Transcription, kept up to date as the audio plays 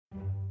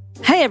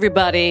Hey,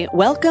 everybody.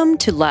 Welcome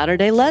to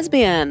Latter-day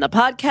Lesbian, the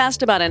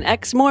podcast about an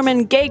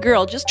ex-Mormon gay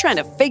girl just trying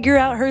to figure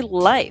out her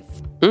life.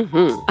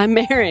 I'm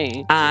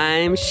Mary.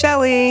 I'm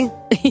Shelly.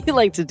 You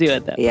like to do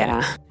it, though.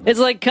 Yeah. It's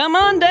like, come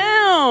on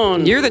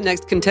down. You're the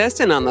next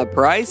contestant on The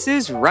Price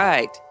is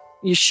Right.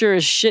 You sure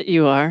as shit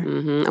you are.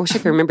 I wish I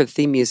could remember the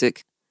theme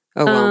music.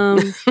 Oh, well.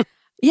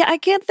 Yeah, I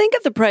can't think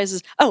of the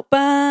prices. Oh,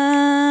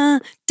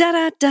 ba da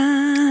da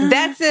da.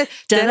 That's it.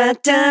 Da da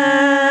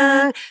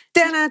da.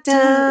 Da da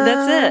da.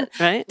 That's it,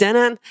 right? Da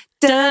da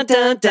da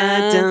da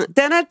da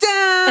da da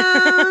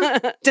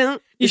da.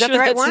 You Is that sure the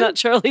right that's one? not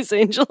Charlie's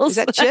Angels? Is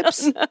that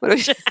Chips?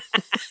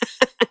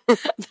 No.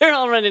 They're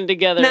all running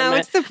together. No,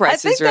 it's The Price I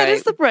think is Right. that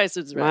is The Price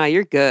is Right. Wow,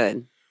 you're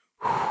good.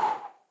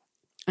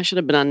 I should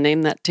have been on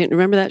Name That Tune.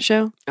 Remember that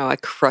show? Oh, I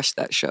crushed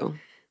that show.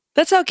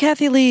 That's how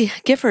Kathy Lee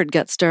Gifford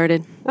got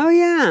started. Oh,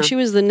 yeah. She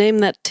was the Name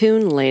That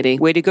Tune lady.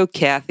 Way to go,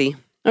 Kathy.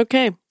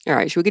 Okay. All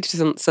right, should we get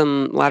to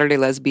some Latter-day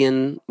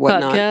Lesbian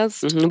whatnot?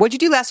 Podcast. What'd you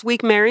do last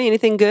week, Mary?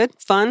 Anything good,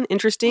 fun,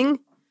 interesting?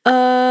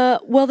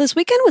 Well, this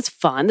weekend was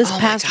fun. This Oh my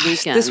past gosh,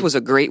 weekend. This was a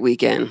great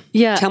weekend.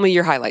 Yeah. Tell me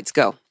your highlights.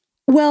 Go.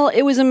 Well,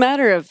 it was a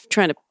matter of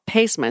trying to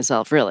pace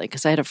myself, really,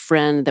 because I had a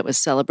friend that was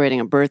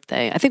celebrating a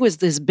birthday. I think it was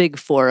this big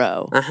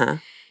 4-0. Uh-huh.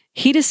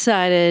 He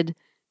decided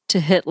to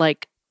hit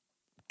like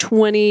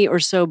 20 or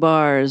so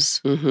bars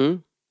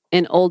in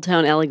Old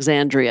Town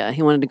Alexandria.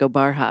 He wanted to go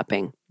bar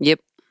hopping. Yep.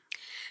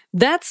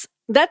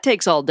 That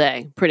takes all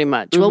day, pretty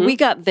much. Well, we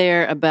got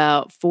there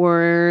about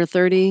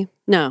 4:30.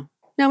 No,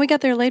 we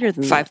got there later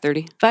than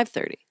 5:30.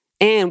 5:30.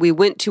 And we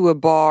went to a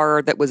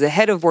bar that was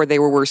ahead of where they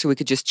were so we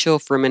could just chill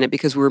for a minute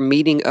because we were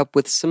meeting up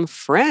with some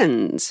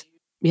friends.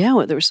 Yeah,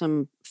 well, there were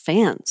some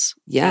fans.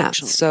 Yeah.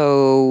 actually.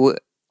 So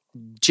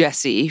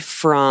Jesse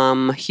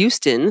from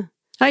Houston.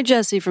 Hi,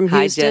 Jesse from Houston.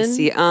 Hi,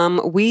 Jesse.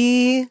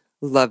 We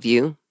love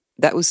you.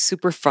 That was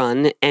super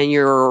fun. And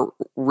your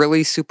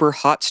really super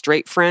hot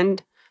straight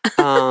friend,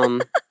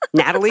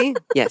 Natalie.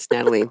 Yes,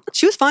 Natalie.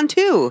 She was fun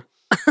too.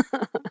 We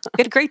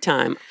had a great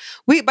time.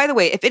 By the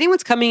way, if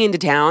anyone's coming into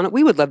town,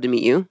 we would love to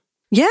meet you.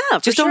 Yeah, for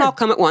Just sure. don't all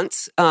come at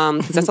once,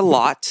 because that's a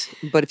lot.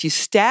 But if you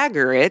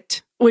stagger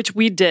it, Which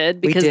we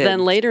did, because did.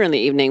 then later in the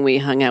evening we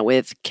hung out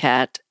with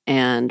Kat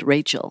and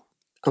Rachel.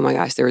 oh my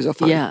gosh, there was a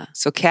fun. Yeah.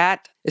 So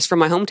Kat is from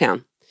my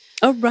hometown,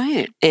 Oh,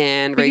 right.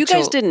 and But Rachel.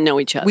 you guys didn't know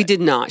each other. We did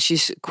not.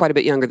 She's quite a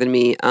bit younger than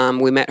me.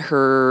 We met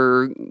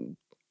her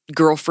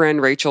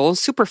girlfriend, Rachel.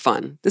 Super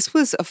fun. This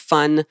was a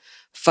fun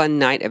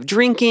night of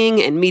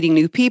drinking and meeting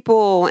new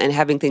people and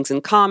having things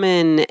in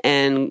common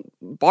and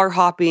bar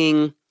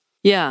hopping.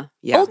 Yeah.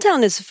 Yeah. Old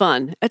Town is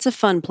fun. It's a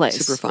fun place.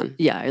 Super fun.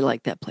 Yeah, I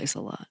like that place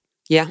a lot.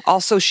 Yeah.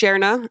 Also,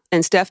 Sherna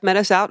and Steph met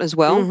us out as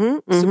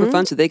well. Super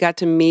fun. So they got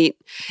to meet.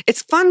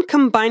 It's fun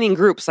combining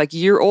groups. Like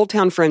your Old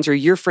Town friends are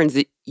your friends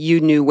that you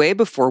knew way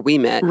before we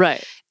met.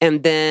 Right.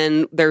 And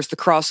then there's the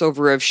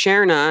crossover of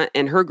Sherna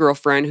and her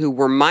girlfriend, who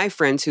were my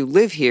friends who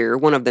live here,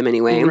 one of them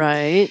anyway,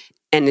 Right.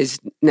 and is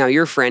now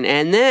your friend.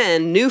 And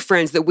then new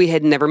friends that we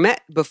had never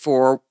met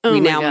before, Oh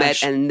we my now gosh.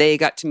 met, and they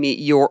got to meet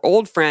your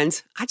old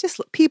friends.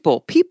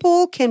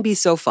 People can be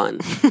so fun.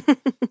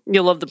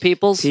 You love the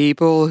peoples?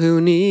 People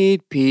who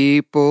need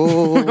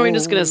people. Are we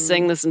just going to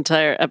sing this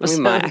entire We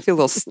episode? might. I feel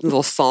a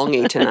little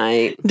songy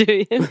tonight. Do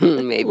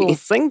you? Maybe. A little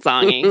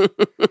sing-songy.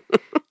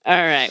 All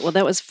right. Well,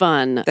 that was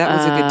fun. That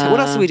was a good time. What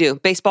else did we do?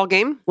 Baseball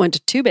game? Went to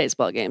 2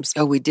 baseball games.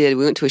 Oh, we did.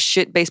 We went to a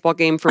shit baseball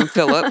game from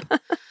Philip.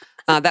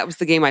 That was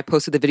the game I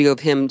posted the video of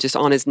him just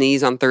on his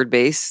knees on third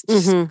base,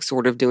 just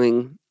sort of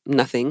doing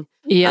nothing.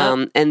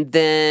 Yeah. And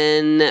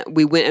then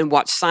we went and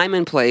watched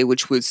Simon play,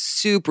 which was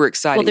super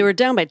exciting. Well, they were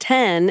down by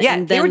 10. Yeah,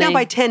 and they then were down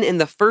by 10 in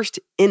the first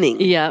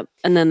inning. Yeah.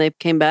 And then they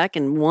came back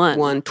and won.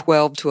 Won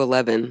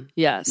 12-11.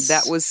 Yes.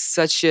 That was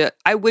such a...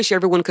 I wish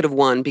everyone could have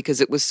won because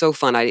it was so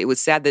fun. It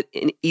was sad that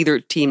either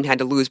team had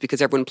to lose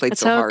because everyone played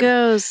That's so how hard. it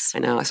goes. I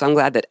know. So I'm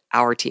glad that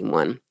our team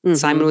won.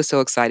 Simon was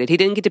so excited. He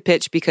didn't get to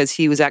pitch because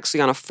he was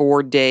actually on a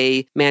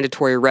 4-day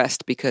mandatory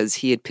rest because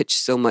he had pitched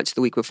so much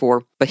the week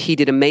before. But he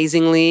did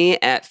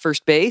amazingly at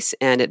first base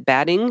and at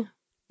batting.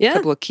 Yeah. A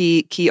couple of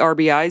key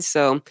RBIs.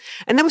 So,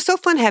 and that was so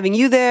fun having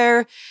you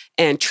there.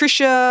 And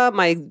Trisha,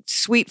 my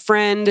sweet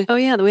friend Oh,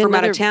 yeah. We had from out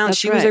another- of town, that's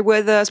she was right. there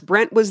with us.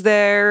 Brent was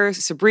there.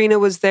 Sabrina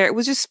was there. It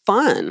was just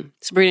fun.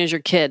 Sabrina's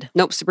your kid.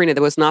 Nope, Sabrina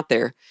was not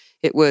there.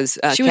 It was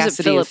She was at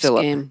Cassidy and Philip's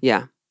Philip. game.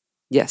 Yeah.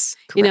 Yes.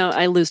 Correct. You know,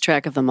 I lose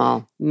track of them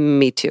all.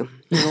 Me too.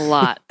 There's a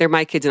lot. They're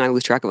my kids and I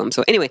lose track of them.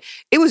 So anyway,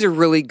 it was a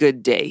really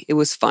good day. It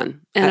was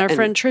fun. And our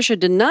friend Trisha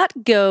did not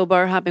go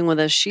bar hopping with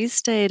us. She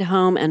stayed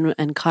home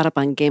and caught up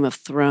on Game of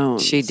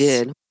Thrones. She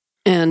did.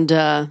 And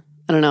I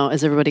don't know,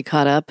 is everybody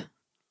caught up?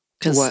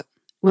 What?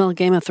 Well,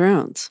 Game of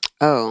Thrones.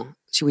 Oh,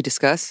 should we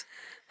discuss?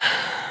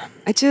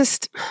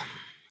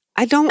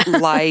 I don't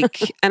like,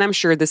 and I'm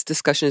sure this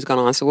discussion has gone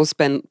on, so we'll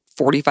spend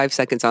 45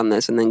 seconds on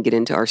this and then get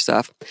into our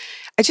stuff.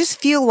 I just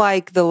feel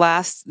like the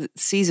last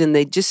season,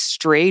 they just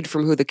strayed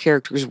from who the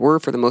characters were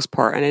for the most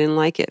part, and I didn't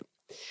like it.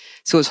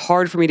 So it was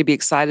hard for me to be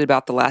excited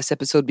about the last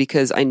episode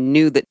because I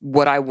knew that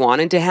what I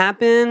wanted to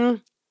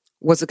happen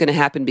wasn't going to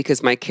happen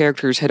because my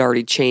characters had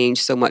already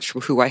changed so much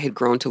from who I had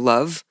grown to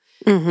love.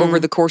 over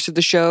the course of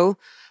the show.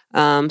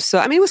 So,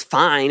 I mean, it was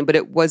fine, but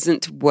it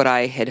wasn't what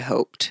I had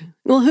hoped.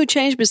 Well, who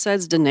changed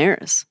besides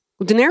Daenerys?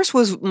 Well, Daenerys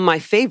was my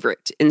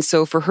favorite. And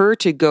so for her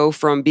to go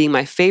from being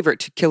my favorite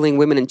to killing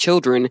women and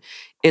children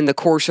in the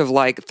course of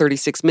like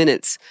 36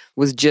 minutes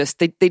was just,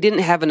 they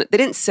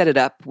didn't set it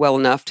up well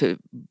enough to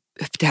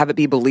have it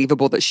be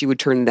believable that she would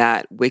turn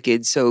that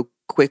wicked so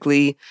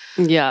quickly.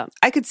 Yeah.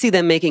 I could see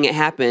them making it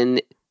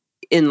happen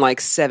in like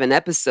 7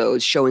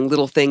 episodes, showing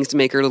little things to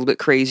make her a little bit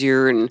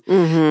crazier. And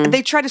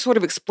they tried to sort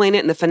of explain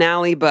it in the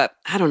finale, but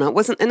I don't know. It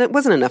wasn't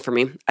enough for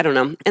me. I don't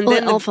know. And well,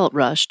 then it all felt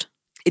rushed.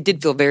 It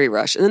did feel very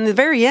rushed. And then the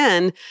very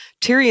end,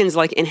 Tyrion's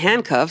like in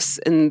handcuffs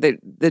and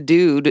the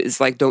dude is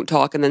like, don't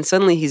talk. And then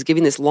suddenly he's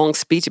giving this long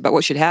speech about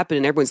what should happen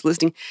and everyone's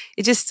listening.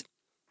 It just,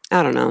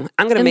 I don't know.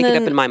 I'm going to make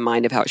it up in my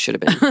mind of how it should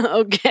have been.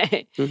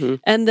 Okay.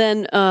 And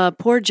then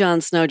poor Jon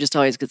Snow just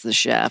always gets the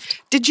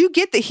shaft. Did you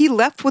get that he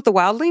left with the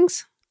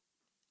wildlings?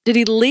 Did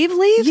he leave?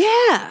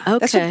 Yeah. Okay.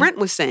 That's what Brent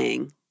was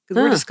saying.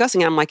 Because we were discussing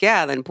it. I'm like,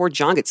 yeah, then poor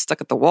Jon gets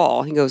stuck at the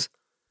wall. He goes,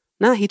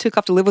 no, he took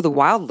off to live with the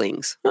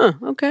wildlings. Huh,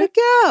 okay. Like,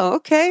 yeah,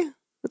 okay.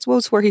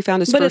 That's where he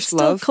found his first love.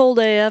 But it's still cold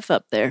AF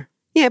up there.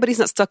 Yeah, but he's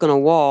not stuck on a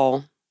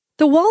wall.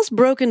 The wall's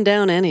broken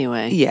down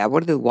anyway. Yeah,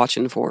 what are they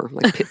watching for?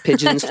 Like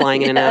pigeons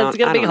flying in and out? It's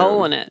got a big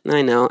hole in it.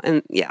 I know.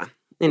 And yeah,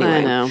 anyway.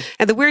 I know.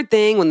 And the weird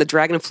thing, when the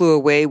dragon flew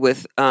away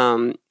with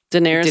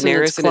Daenerys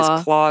and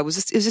its claw, it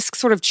was just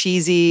sort of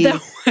cheesy.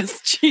 That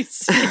was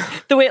cheesy.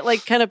 The way it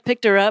like kind of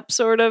picked her up,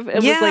 sort of. It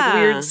was like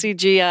weird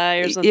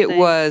CGI or something. It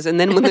was.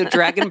 And then when the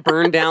dragon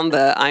burned down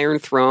the Iron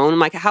Throne, I'm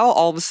like, how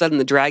all of a sudden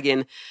the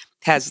dragon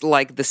has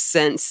like the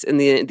sense and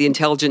the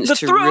intelligence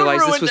to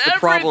realize this was the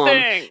problem.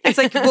 It's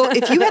like, well,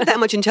 if you had that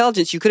much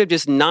intelligence, you could have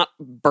just not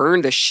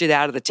burned the shit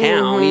out of the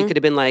town. You could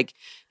have been like,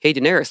 hey,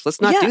 Daenerys, let's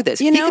not do this.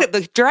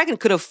 The dragon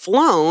could have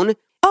flown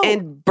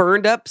and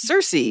burned up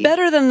Cersei.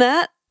 Better than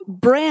that,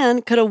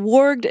 Bran could have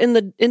warged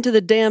into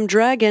the damn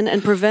dragon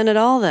and prevented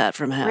all that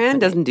from happening. Bran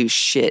doesn't do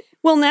shit.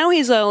 Well, now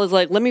he's always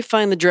like, let me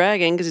find the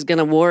dragon because he's going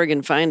to warg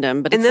and find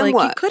him. But it's like,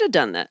 you could have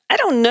done that. I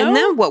don't know. And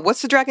then what?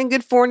 What's the dragon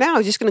good for now?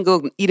 He's just going to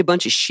go eat a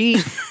bunch of sheep.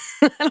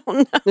 I don't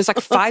know. There's like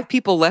 5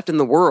 people left in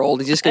the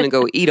world. He's just going to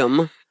go eat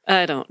them.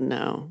 I don't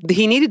know.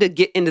 He needed to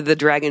get into the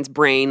dragon's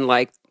brain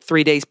like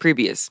 3 days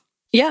previous.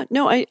 Yeah,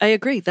 no, I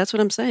agree. That's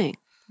what I'm saying.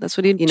 That's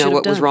what he should have done. You know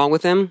what was wrong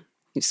with him?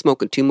 He's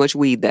smoking too much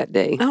weed that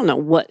day. I don't know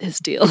what his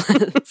deal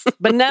is.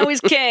 But now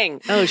he's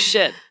king. Oh,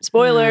 shit.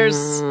 Spoilers.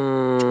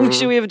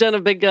 Should we have done a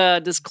big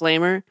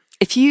disclaimer?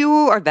 If you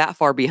are that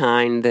far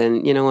behind,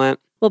 then you know what?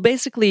 Well,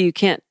 basically, you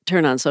can't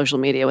turn on social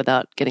media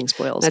without getting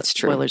spoilers. That's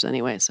true. Spoilers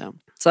anyway, so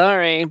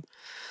sorry.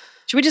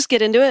 Should we just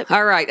get into it?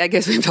 All right. I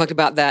guess we've talked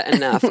about that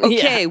enough.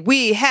 Okay,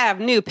 we have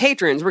new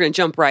patrons. We're going to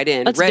jump right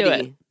in. Let's do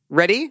it.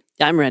 Ready?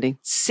 I'm ready.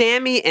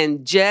 Sammy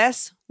and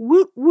Jess.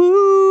 Woo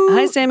woo.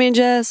 Hi, Sammy and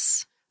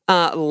Jess.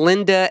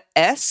 Linda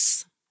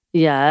S.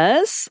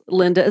 Yes.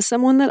 Linda is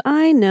someone that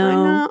I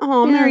know.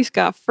 Oh, yeah. Mary's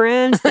got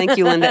friends. Thank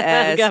you, Linda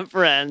S. I've got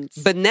friends.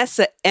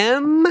 Vanessa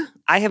M.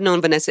 I have known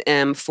Vanessa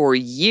M for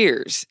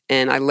years,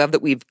 and I love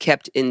that we've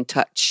kept in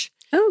touch.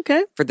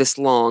 Okay. For this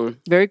long.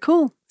 Very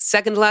cool.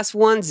 Second to last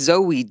one,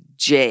 Zoe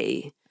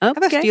J. Okay.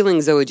 I have a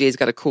feeling Zoe J's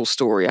got a cool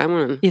story. I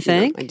want to. You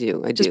think? I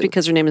do. Just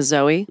because her name is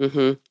Zoe?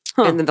 Mm-hmm.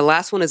 Huh. And then the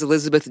last one is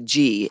Elizabeth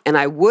G. And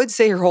I would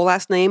say her whole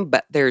last name,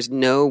 but there's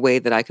no way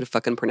that I could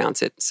fucking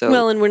pronounce it. So,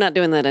 well, and we're not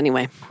doing that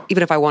anyway.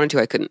 Even if I wanted to,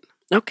 I couldn't.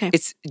 Okay.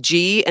 It's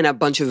G and a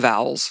bunch of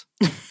vowels,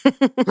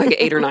 like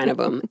 8 or 9 of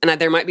them.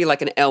 And there might be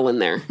like an L in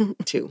there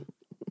too,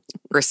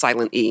 or a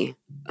silent E.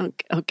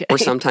 Okay. Or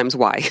sometimes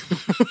Y.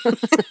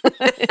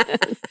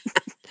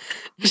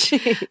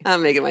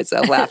 I'm making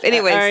myself laugh.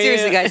 Anyway,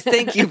 seriously, guys,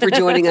 thank you for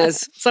joining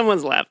us.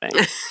 Someone's laughing,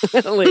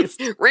 at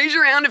least. Raise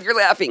your hand if you're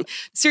laughing.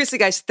 Seriously,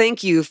 guys,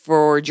 thank you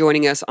for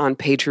joining us on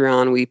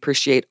Patreon. We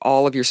appreciate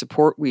all of your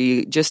support.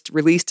 We just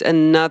released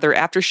another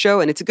after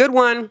show, and it's a good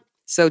one.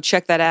 So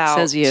check that out.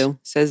 Says you.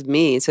 Says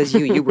me. It says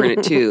you. You were in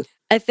it too.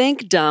 I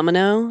think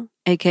Domino,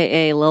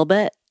 a.k.a. Lil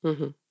Bit,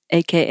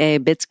 a.k.a.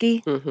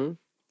 Bitsky,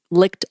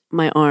 licked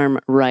my arm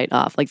right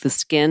off. Like the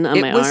skin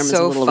on my arm is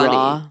a little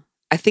raw.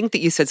 I think that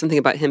you said something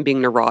about him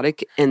being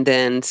neurotic, and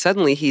then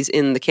suddenly he's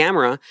in the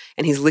camera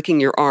and he's licking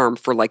your arm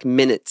for like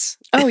minutes.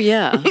 Oh,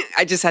 yeah.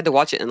 I just had to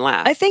watch it and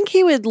laugh. I think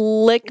he would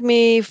lick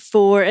me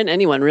and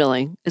anyone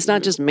really. It's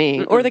not just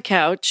me, or the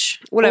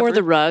couch, or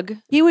the rug.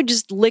 He would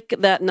just lick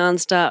that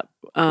nonstop,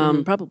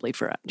 probably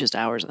for just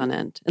hours on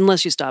end,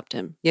 unless you stopped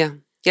him. Yeah.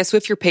 Yeah, so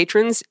if you're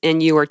patrons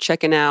and you are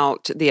checking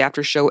out the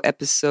after show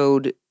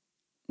episode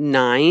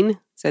 9, is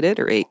that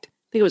it, or 8?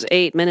 I think it was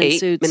 8 Men in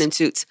Suits. Men in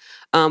Suits.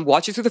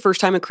 Watch it through the first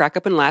time and crack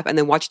up and laugh, and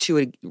then watch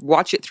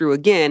it through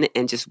again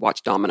and just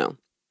watch Domino.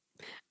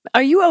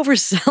 Are you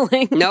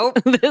overselling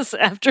this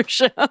after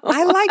show?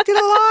 I liked it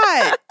a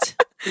lot.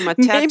 My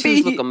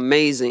tattoos look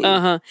amazing.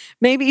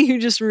 Maybe you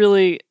just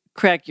really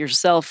crack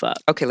yourself up.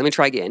 Okay, let me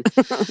try again.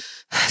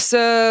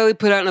 So we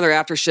put out another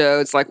after show.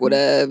 It's like,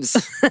 whatevs.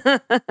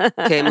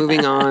 Okay,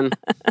 moving on.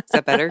 Is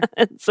that better?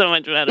 It's so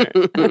much better.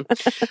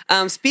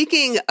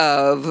 Speaking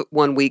of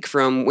 1 week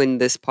from when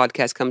this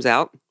podcast comes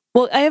out.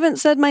 Well, I haven't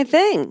said my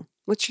thing.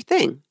 What's your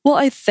thing? Well,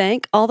 I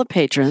thank all the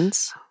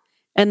patrons.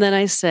 And then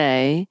I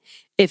say,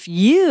 if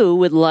you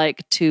would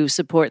like to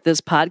support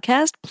this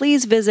podcast,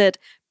 please visit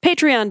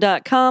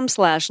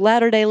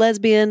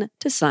patreon.com/LatterdayLesbian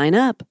to sign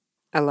up.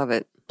 I love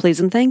it. Please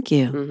and thank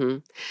you. Mm-hmm.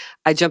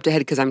 I jumped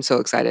ahead because I'm so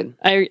excited.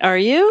 Are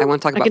you? I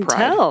want to talk about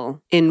Pride. I can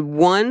tell. In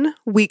 1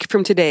 week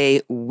from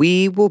today,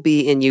 we will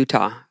be in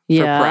Utah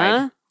for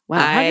Pride. Wow.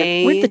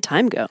 Where did the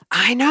time go?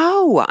 I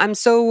know. I am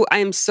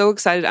so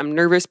excited. I'm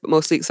nervous, but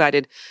mostly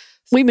excited.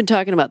 We've been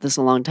talking about this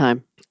a long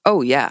time.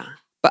 Oh, yeah.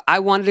 But I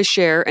wanted to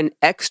share an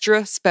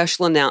extra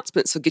special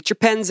announcement. So get your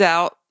pens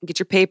out, get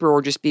your paper,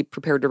 or just be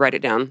prepared to write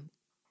it down.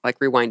 Like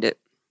rewind it.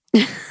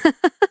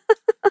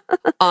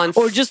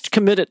 Or just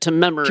commit it to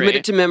memory. Commit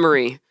it to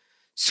memory.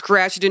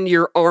 Scratch it into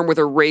your arm with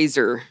a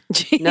razor.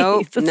 Jeez,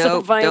 Nope,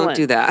 so don't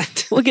do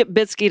that. We'll get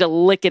Bitsky to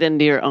lick it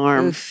into your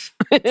arm.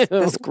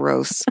 That's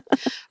gross.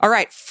 All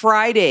right,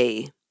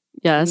 Friday,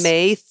 yes,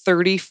 May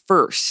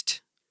 31st,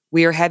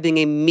 we are having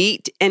a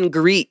meet and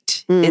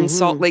greet in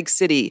Salt Lake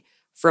City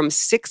from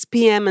 6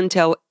 p.m.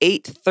 until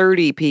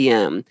 8:30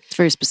 p.m. It's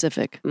very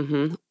specific.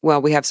 Mm-hmm.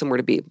 Well, we have somewhere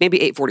to be. Maybe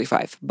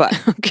 8:45, but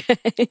okay.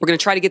 We're going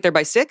to try to get there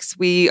by 6.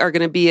 We are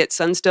going to be at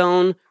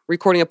Sunstone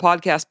recording a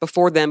podcast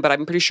before then, but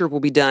I'm pretty sure we'll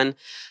be done.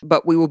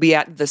 But we will be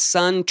at the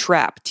Sun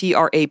Trap,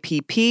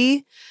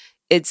 TRAPP.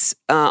 It's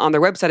on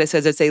their website. It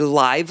says it's a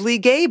lively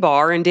gay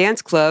bar and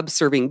dance club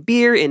serving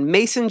beer in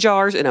mason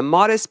jars in a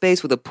modest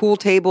space with a pool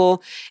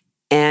table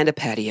and a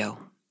patio.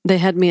 They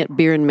had me at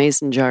beer and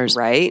mason jars.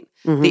 Right?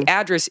 Mm-hmm. The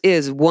address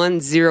is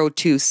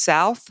 102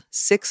 South,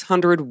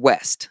 600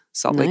 West,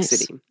 Salt Lake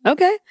City.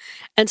 Okay.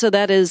 And so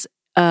that is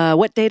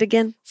what date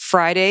again?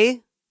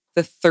 Friday,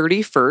 the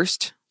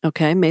 31st.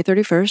 Okay, May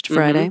 31st,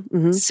 Friday.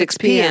 Mm-hmm. 6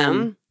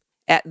 p.m.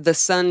 at the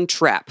Sun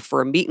Trap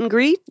for a meet and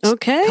greet.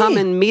 Okay. Come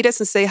and meet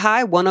us and say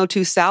hi,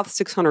 102 South,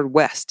 600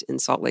 West in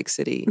Salt Lake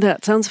City.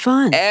 That sounds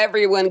fun.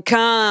 Everyone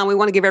come. We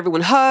want to give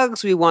everyone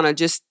hugs. We want to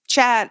just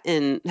chat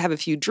and have a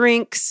few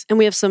drinks. And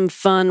we have some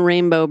fun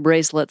rainbow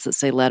bracelets that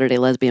say Latter-day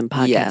Lesbian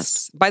Podcast.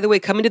 Yes. By the way,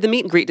 coming to the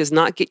meet and greet does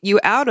not get you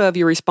out of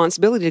your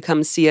responsibility to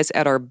come see us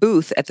at our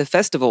booth at the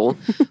festival,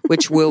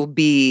 which will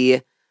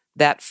be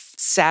that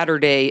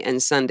Saturday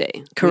and Sunday.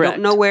 Correct. We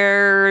don't know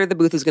where the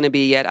booth is going to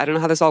be yet. I don't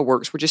know how this all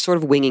works. We're just sort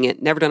of winging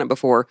it. Never done it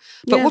before.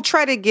 But we'll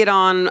try to get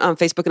on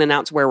Facebook and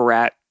announce where we're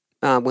at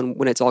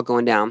when it's all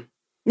going down.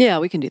 Yeah,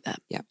 we can do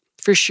that. Yeah.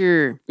 For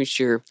sure. For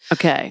sure.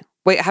 Okay.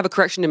 Wait, I have a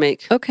correction to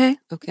make. Okay.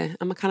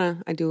 I'm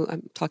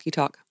talky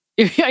talk.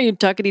 Are you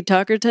talkity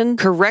talkerton?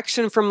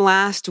 Correction from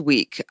last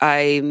week.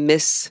 I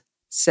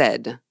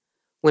missaid.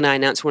 When I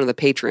announced one of the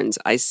patrons,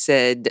 I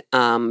said,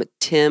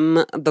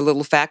 Tim, the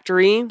Little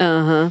Factory.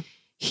 Uh-huh.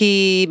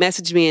 He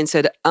messaged me and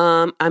said,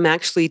 I'm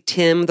actually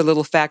Tim, the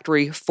Little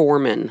Factory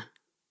foreman.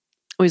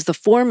 Oh, he's the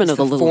foreman of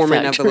the Little Factory.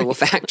 Foreman of the Little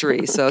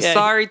Factory. So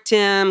sorry,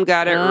 Tim,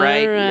 got it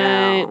right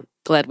now.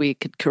 Glad we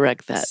could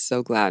correct that.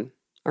 So glad.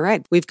 All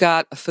right. We've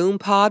got a Foom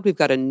Pod. We've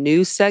got a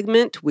news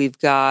segment. We've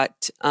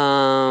got...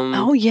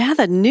 oh, yeah,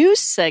 the news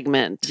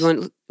segment. You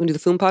want to do the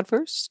Foom Pod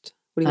first?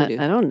 What do you want to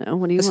do? I don't know.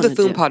 What do you want to do? Let's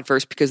do the Foom Pod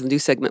first because the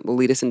news segment will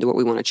lead us into what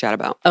we want to chat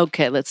about.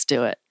 Okay, let's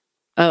do it.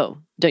 Oh,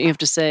 don't you have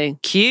to say...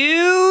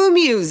 Cue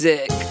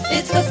music.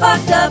 It's the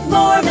fucked up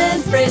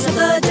Mormon phrase of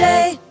the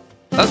day.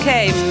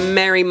 Okay,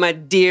 Mary, my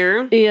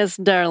dear. Yes,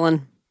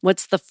 darling.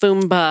 What's the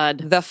Foom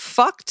Pod? The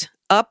fucked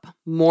up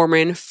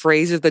Mormon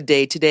phrase of the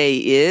day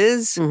today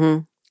is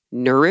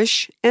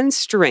nourish and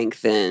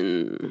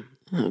strengthen.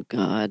 Oh,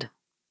 God.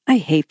 I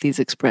hate these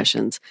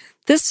expressions.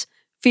 This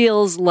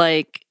feels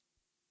like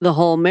the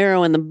whole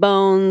marrow in the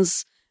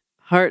bones,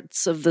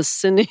 hearts of the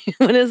sinew.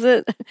 What is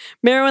it?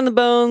 Marrow in the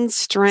bones,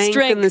 strength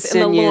in the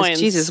sinews. loins.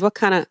 Jesus, what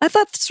kind of... I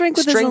thought strength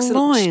was in the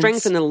loins.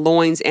 Strength in the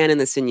loins and in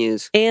the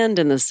sinews. And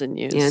in the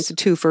sinews. Yeah, it's a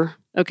twofer.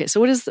 Okay, so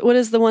what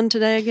is the one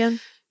today again?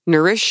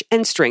 Nourish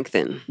and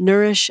strengthen.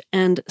 Nourish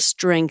and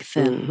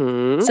strengthen.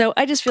 Mm-hmm. So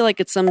I just feel like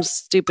it's some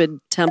stupid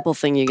temple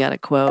thing you got to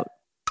quote.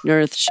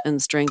 Nourish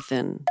and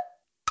strengthen.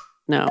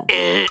 No.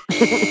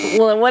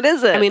 Well, what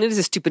is it? I mean, it is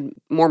a stupid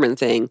Mormon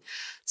thing.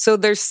 So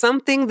there's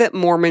something that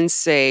Mormons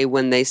say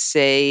when they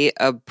say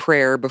a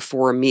prayer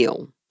before a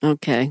meal.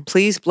 Okay.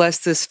 Please bless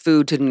this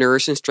food to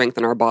nourish and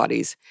strengthen our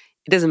bodies.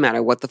 It doesn't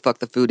matter what the fuck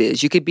the food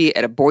is. You could be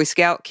at a Boy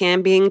Scout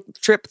camping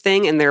trip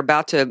thing and they're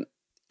about to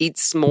eat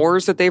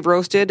s'mores that they've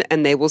roasted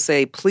and they will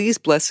say, please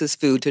bless this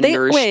food to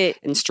nourish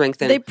and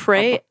strengthen. They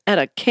pray at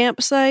a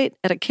campsite,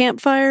 at a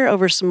campfire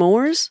over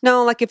s'mores?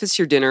 No, like if it's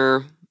your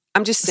dinner.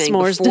 I'm just saying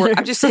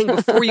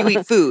before you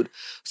eat food.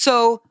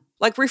 So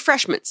like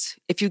refreshments.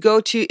 If you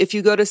go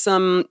to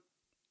some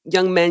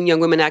young men, young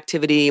women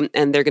activity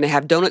and they're going to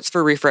have donuts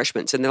for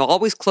refreshments and they'll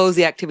always close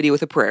the activity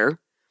with a prayer.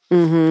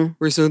 Mm-hmm.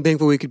 We're so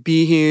thankful we could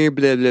be here,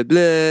 blah, blah,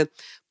 blah.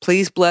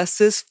 Please bless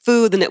this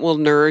food and it will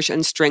nourish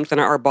and strengthen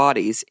our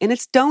bodies. And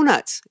it's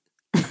donuts.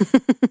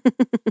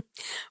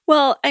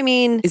 Well, I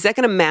mean... Is that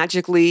going to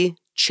magically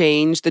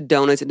change the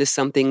donuts into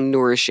something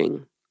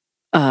nourishing?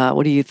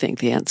 What do you think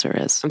the answer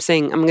is?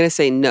 I'm going to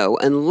say no,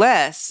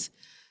 unless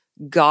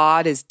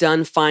God is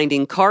done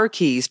finding car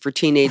keys for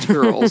teenage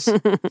girls,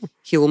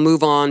 he will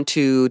move on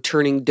to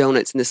turning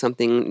donuts into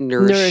something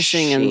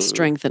nourishing and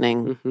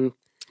strengthening. Mm-hmm.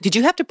 Did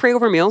you have to pray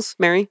over meals,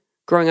 Mary,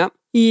 growing up?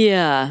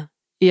 Yeah.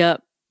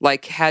 Yep.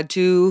 Like had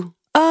to?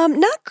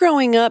 Not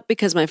growing up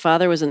because my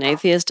father was an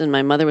atheist and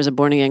my mother was a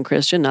born-again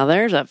Christian. Now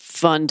there's a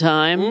fun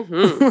time.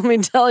 Mm-hmm. Let me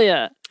tell you.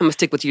 I'm going to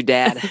stick with you,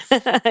 Dad.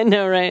 I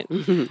know, right?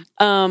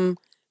 Mm-hmm.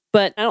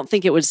 But I don't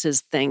think it was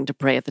his thing to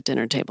pray at the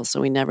dinner table,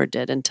 so we never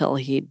did until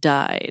he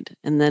died.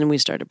 And then we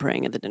started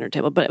praying at the dinner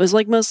table. But it was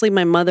like mostly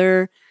my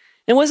mother.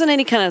 It wasn't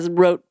any kind of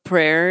rote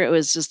prayer. It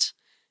was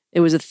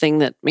a thing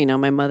that,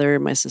 my mother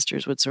and my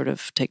sisters would sort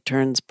of take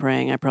turns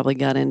praying. I probably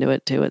got into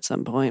it too at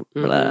some point.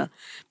 Mm-hmm.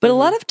 But a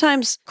lot of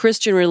times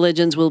Christian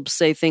religions will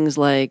say things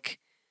like,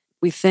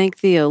 we thank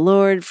thee, O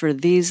Lord, for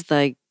these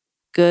thy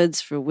goods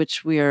for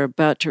which we are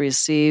about to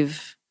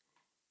receive.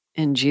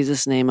 In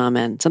Jesus' name,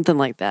 amen. Something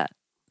like that.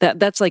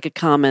 That's like a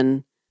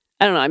common,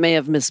 I don't know, I may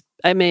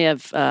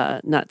have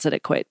not said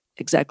it quite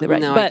exactly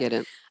right. No, but I get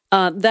it.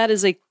 That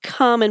is a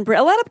common prayer.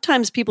 A lot of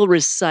times people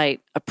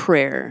recite a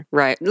prayer.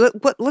 Right.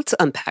 Let's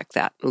unpack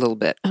that a little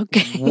bit.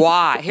 Okay.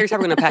 Why? Here's how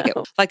we're going to unpack it.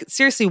 Like,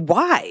 seriously,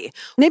 why?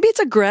 Maybe it's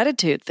a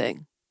gratitude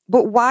thing.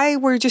 But why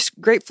we're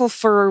just grateful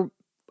for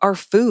our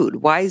food?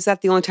 Why is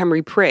that the only time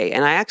we pray?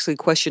 And I actually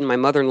questioned my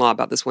mother-in-law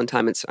about this one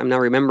time. I'm now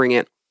remembering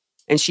it.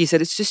 And she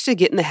said, it's just to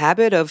get in the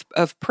habit of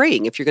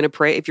praying. If you're going to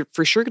pray, if you're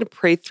for sure going to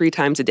pray 3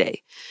 times a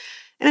day.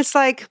 And it's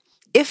like,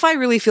 if I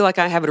really feel like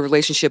I have a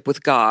relationship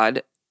with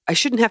God, I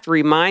shouldn't have to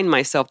remind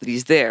myself that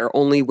he's there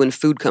only when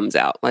food comes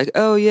out. Like,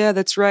 oh yeah,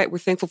 that's right. We're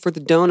thankful for the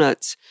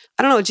donuts.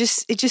 I don't know. It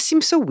just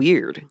seems so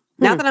weird.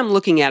 Now that I'm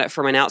looking at it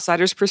from an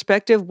outsider's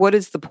perspective, what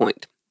is the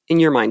point? In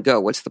your mind,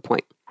 what's the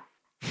point?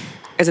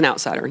 As an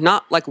outsider,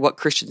 not like what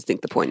Christians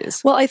think the point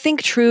is. Well, I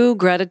think true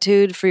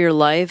gratitude for your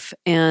life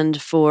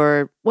and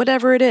for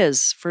whatever it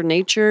is, for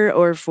nature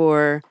or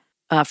for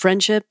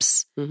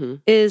friendships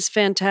is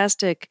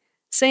fantastic.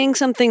 Saying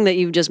something that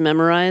you've just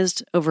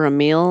memorized over a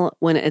meal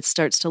when it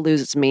starts to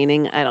lose its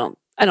meaning, I don't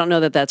know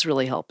that that's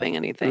really helping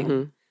anything.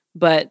 Mm-hmm.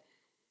 But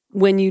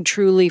when you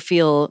truly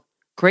feel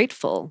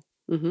grateful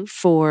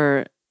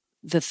for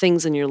the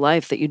things in your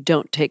life that you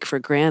don't take for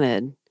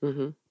granted,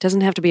 it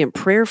doesn't have to be in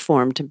prayer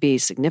form to be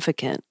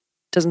significant.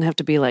 It doesn't have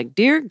to be like,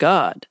 dear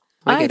God,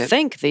 I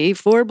thank thee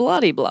for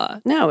blah-de-blah.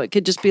 No, it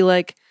could just be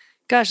like,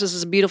 gosh, this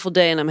is a beautiful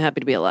day and I'm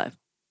happy to be alive.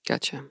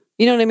 Gotcha.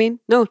 You know what I mean?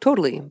 No,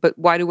 totally. But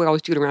why do we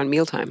always do it around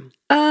mealtime?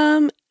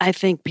 I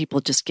think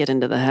people just get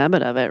into the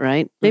habit of it,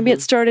 right? Maybe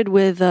it started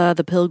with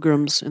the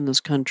pilgrims in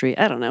this country.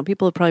 I don't know.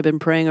 People have probably been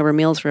praying over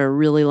meals for a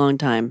really long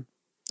time.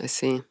 I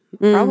see.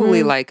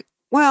 Probably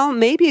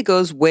maybe it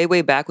goes way,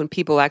 way back when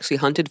people actually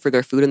hunted for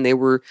their food and they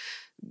were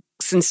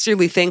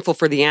sincerely thankful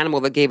for the animal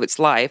that gave its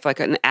life, like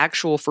an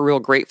actual for real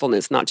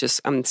gratefulness, not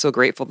just, I'm so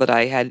grateful that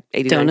I had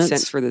 89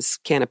 cents for this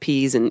can of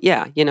peas and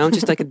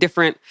just like a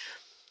different...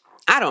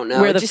 I don't know.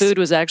 Where the food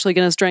was actually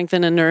going to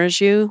strengthen and nourish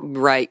you.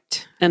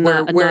 Right. And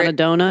not a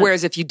donut.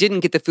 Whereas if you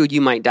didn't get the food,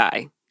 you might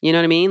die. You know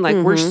what I mean? Like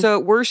we're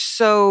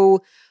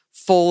so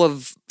full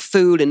of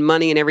food and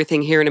money and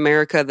everything here in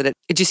America that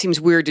it just seems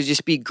weird to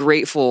just be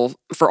grateful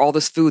for all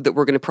this food that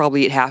we're going to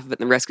probably eat half of it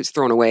and the rest gets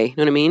thrown away. You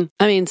know what I mean?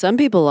 I mean, some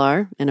people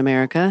are in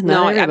America.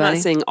 No, everybody. I'm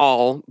not saying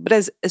all. But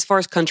as far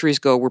as countries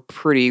go, we're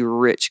pretty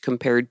rich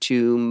compared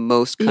to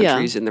most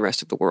countries in the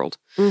rest of the world.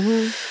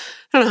 Mm-hmm.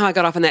 I don't know how I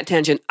got off on that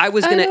tangent. I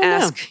was going to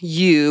ask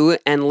you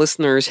and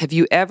listeners, have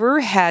you ever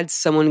had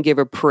someone give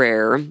a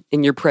prayer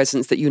in your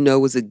presence that you know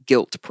was a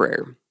guilt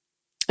prayer?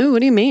 Oh,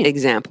 what do you mean?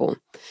 Example.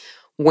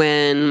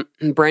 When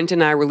Brent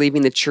and I were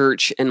leaving the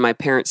church and my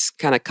parents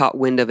kind of caught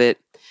wind of it,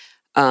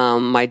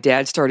 my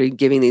dad started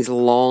giving these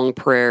long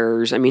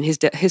prayers. I mean, his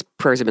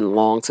prayers have been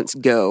long since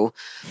go,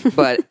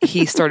 but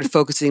he started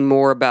focusing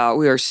more about,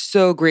 we are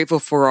so grateful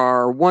for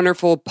our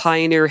wonderful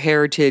pioneer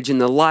heritage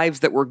and the lives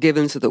that were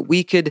given so that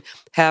we could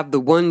have the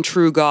one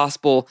true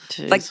gospel.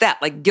 Jeez. Like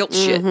that, like guilt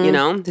shit, you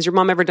know? Has your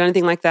mom ever done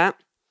anything like that?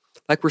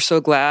 Like, we're so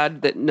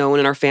glad that no one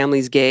in our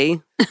family's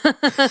gay?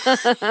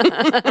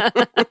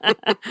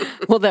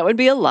 Well, that would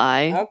be a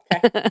lie.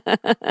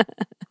 Okay.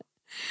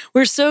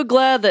 We're so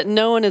glad that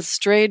no one has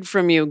strayed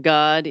from you,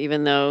 God,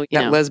 even though,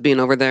 that lesbian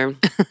over there.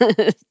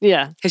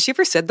 Yeah. Has she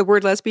ever said the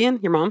word lesbian,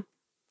 your mom?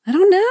 I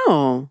don't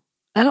know.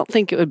 I don't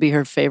think it would be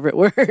her favorite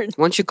word. Why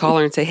don't you call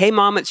her and say, hey,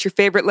 Mom, it's your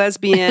favorite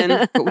lesbian.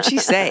 What would she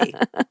say?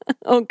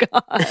 Oh,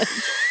 God.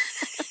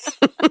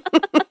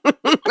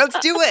 Let's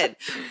do it.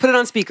 Put it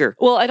on speaker.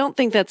 Well, I don't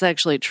think that's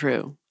actually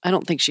true. I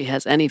don't think she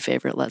has any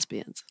favorite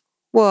lesbians.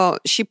 Well,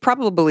 she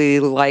probably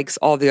likes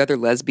all the other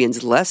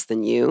lesbians less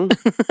than you.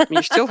 I mean,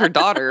 you're still her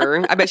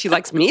daughter. I bet she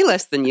likes me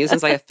less than you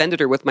since I offended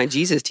her with my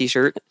Jesus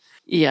t-shirt.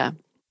 Yeah.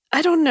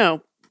 I don't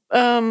know.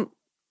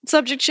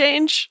 Subject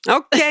change.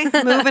 Okay,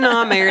 moving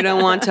on. Mary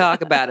don't want to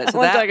talk about it.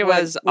 So that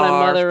was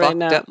our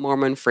fucked up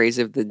Mormon phrase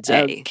of the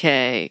day.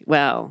 Okay.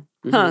 Wow.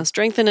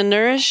 Strengthen and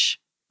nourish?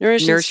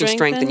 Nourish and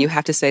strengthen. You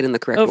have to say it in the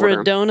correct order.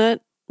 Over a donut?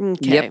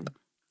 Okay. Yep.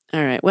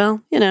 All right.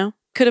 Well,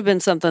 could have been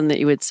something that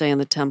you would say in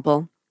the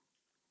temple.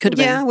 Could have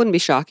been. Yeah, it wouldn't be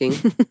shocking.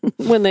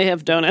 When they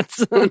have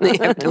donuts. When they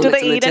have donuts Do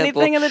they in the eat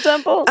temple. anything in the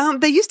temple?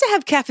 They used to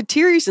have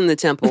cafeterias in the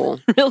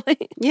temple.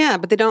 Really? Yeah,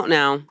 but they don't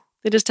now.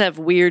 They just have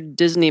weird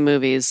Disney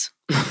movies.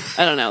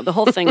 I don't know. The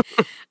whole thing.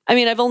 I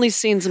mean, I've only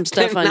seen some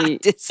stuff They're on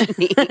not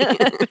Disney.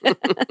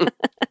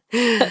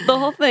 The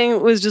whole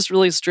thing was just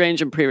really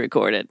strange and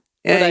pre-recorded.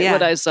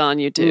 What I saw on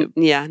YouTube.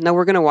 Yeah, no,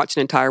 we're going to watch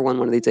an entire one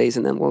of these days,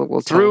 and then we'll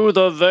tell. Through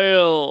the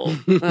veil.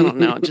 I don't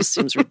know. It just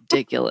seems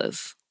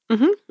ridiculous.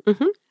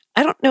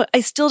 I don't know.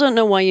 I still don't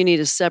know why you need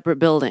a separate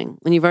building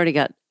when you've already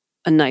got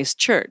a nice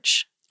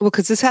church. Well,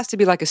 because this has to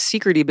be like a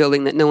secret-y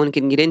building that no one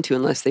can get into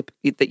unless that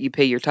you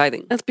pay your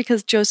tithing. That's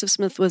because Joseph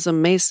Smith was a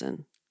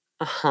Mason.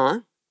 Uh-huh.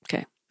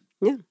 Okay.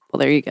 Yeah. Well,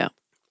 there you go.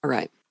 All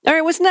right. All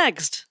right, what's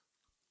next?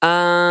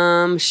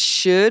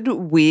 Should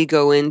we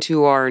go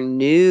into our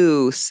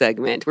new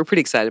segment? We're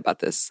pretty excited about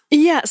this.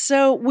 Yeah,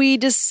 so we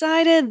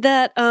decided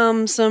that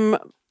some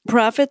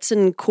prophets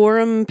and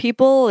quorum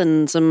people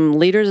and some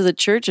leaders of the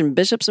church and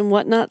bishops and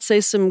whatnot say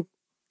some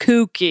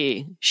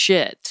kooky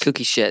shit.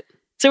 Kooky shit.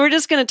 So we're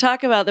just going to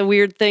talk about the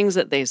weird things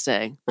that they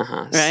say.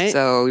 Uh-huh. Right?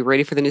 So, you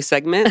ready for the new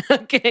segment?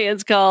 Okay,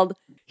 it's called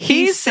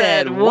He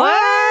Said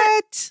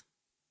What?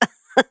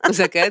 Was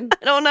that good?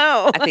 I don't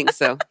know. I think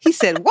so. He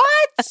said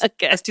what?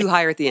 Okay. That's too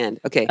higher at the end.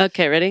 Okay.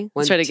 Okay, ready?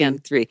 Let's try it again. 1,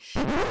 2, 3.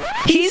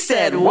 He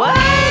said what?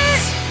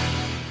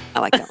 I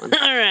like that one.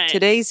 All right.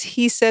 Today's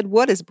He Said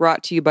What is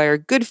brought to you by our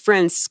good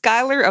friend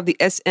Skylar of the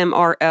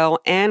SMRL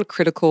and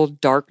Critical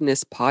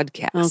Darkness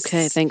podcast.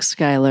 Okay, thanks,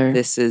 Skylar.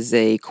 This is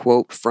a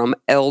quote from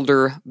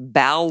Elder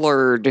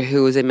Ballard,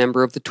 who is a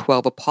member of the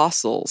 12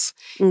 Apostles.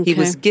 Okay. He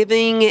was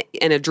giving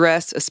an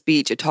address, a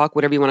speech, a talk,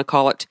 whatever you want to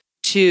call it,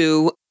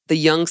 to the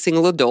young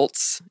single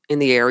adults in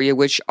the area,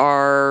 which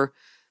are,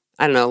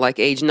 I don't know, like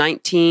age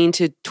 19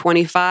 to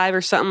 25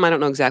 or something. I don't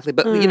know exactly.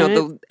 But, you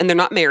know, and they're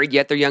not married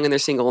yet. They're young and they're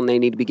single and they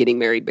need to be getting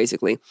married,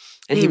 basically.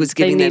 And he was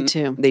giving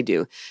them... They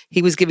do.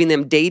 He was giving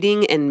them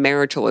dating and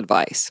marital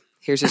advice.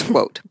 Here's his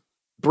quote.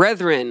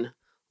 Brethren,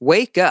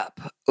 wake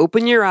up,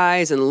 open your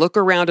eyes and look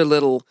around a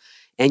little.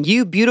 And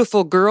you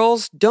beautiful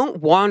girls,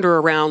 don't wander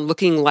around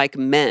looking like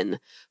men.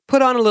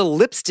 Put on a little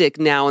lipstick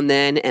now and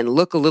then and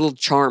look a little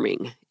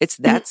charming. It's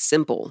that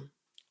simple.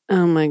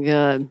 Oh my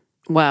God.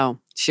 Wow.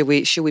 Should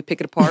we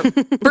pick it apart?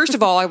 First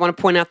of all, I want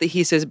to point out that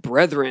he says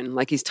brethren,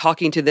 like he's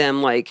talking to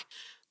them like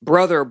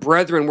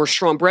brethren, we're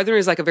strong. Brethren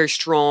is like a very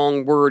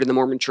strong word in the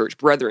Mormon church,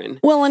 brethren.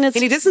 Well, and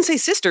he doesn't say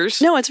sisters.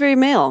 No, it's very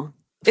male.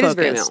 It is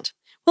very male.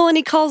 Well, and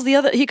he calls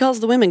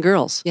the women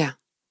girls. Yeah.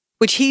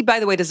 Which he, by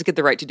the way, doesn't get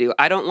the right to do.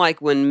 I don't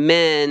like when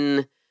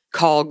men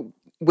call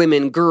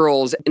women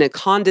girls in a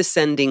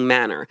condescending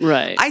manner.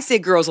 Right. I say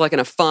girls like in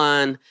a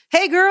fun,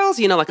 hey girls,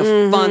 you know, like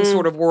a fun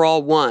sort of we're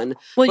all one.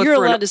 Well, but you're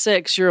allowed to say it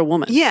because you're a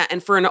woman. Yeah,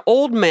 and for an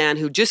old man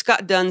who just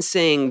got done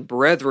saying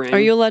brethren.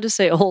 Are you allowed to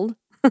say old?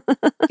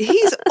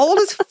 He's old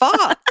as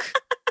fuck.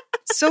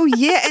 So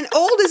yeah, and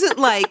old isn't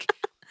like,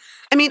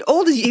 I mean,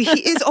 old is,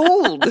 he is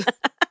old.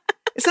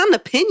 It's not an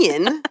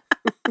opinion.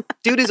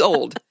 Dude is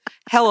old.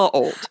 Hella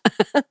old.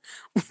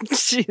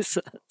 Jesus.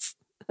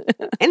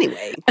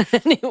 Anyway,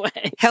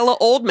 hella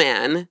old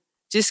man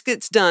just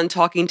gets done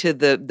talking to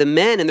the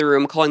men in the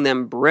room, calling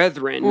them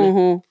brethren.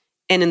 Mm-hmm.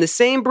 And in the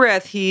same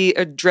breath, he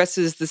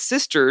addresses the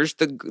sisters,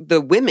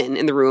 the women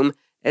in the room,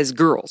 as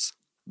girls.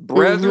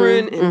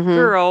 Brethren and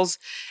girls.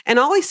 And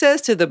all he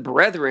says to the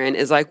brethren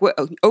is like,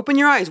 open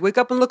your eyes, wake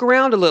up and look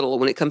around a little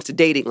when it comes to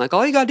dating. Like,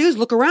 all you got to do is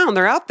look around.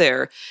 They're out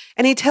there.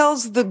 And he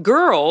tells the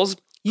girls,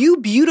 you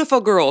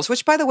beautiful girls,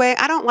 which, by the way,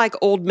 I don't like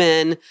old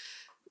men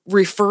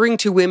referring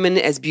to women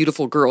as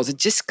beautiful girls. It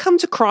just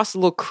comes across a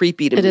little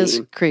creepy to me. It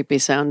is creepy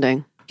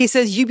sounding. He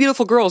says, you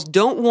beautiful girls,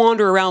 don't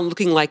wander around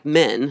looking like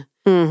men.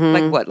 Mm-hmm.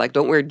 Like what? Like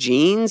don't wear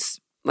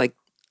jeans? Like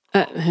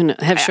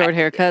have short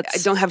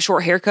haircuts? Don't have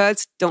short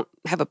haircuts? Don't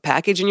have a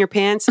package in your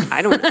pants?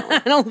 I don't know. I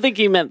don't think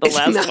he meant the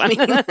last one.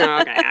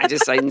 Okay,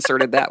 I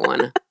inserted that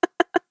one.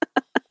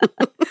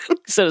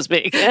 So to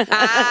speak.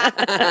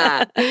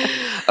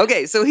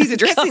 Okay, so he's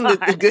addressing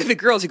the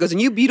girls. He goes,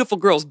 and you beautiful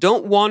girls,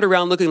 don't wander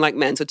around looking like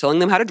men. So telling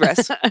them how to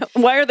dress.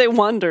 Why are they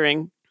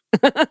wandering?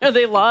 Are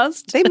they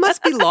lost? They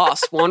must be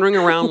lost, wandering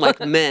around like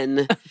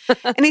men.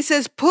 And he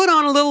says, put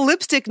on a little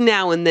lipstick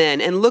now and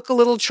then and look a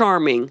little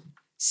charming.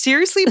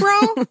 Seriously, bro?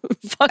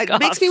 It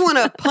makes me want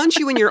to punch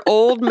you in your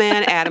old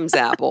man Adam's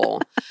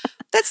apple.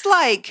 That's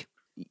like,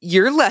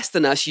 you're less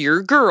than us.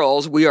 You're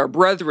girls. We are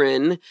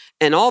brethren.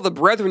 And all the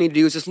brethren need to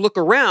do is just look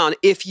around.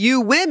 If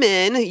you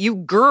women, you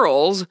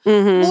girls,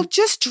 will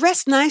just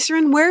dress nicer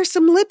and wear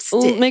some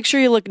lipstick. Well, make sure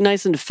you look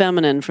nice and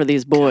feminine for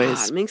these boys.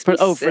 God, it makes me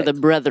sick. For the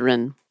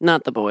brethren,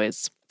 not the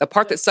boys. The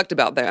part that sucked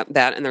about that,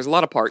 and there's a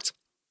lot of parts,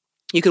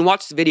 you can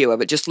watch the video of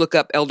it. Just look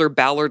up Elder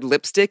Ballard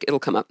lipstick. It'll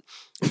come up.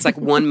 It's like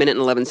 1 minute and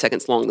 11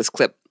 seconds long, this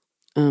clip.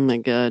 Oh, my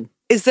God.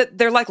 Is that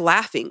they're like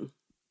laughing.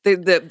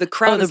 The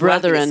crowd the is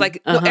brethren. laughing. It's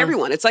like, no,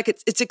 everyone. It's like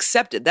it's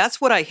accepted. That's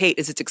what I hate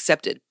is it's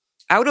accepted.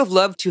 I would have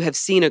loved to have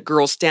seen a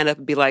girl stand up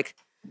and be like,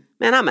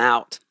 man, I'm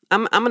out.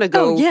 I'm going to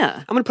go. Oh, yeah.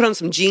 I'm going to put on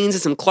some jeans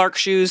and some Clark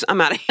shoes.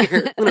 I'm out of here.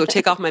 I'm going to go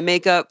take off my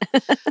makeup.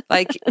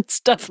 Like,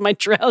 Stuff my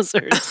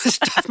trousers.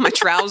 stuff my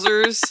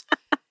trousers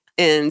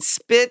and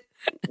spit,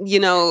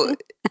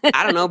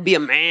 I don't know, be a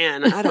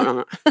man. I don't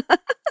know.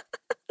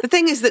 The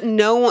thing is that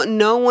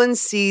no one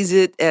sees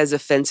it as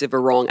offensive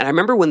or wrong. And I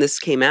remember when this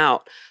came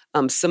out,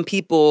 some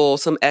people,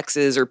 some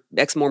exes or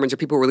ex-Mormons or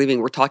people who were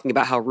leaving were talking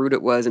about how rude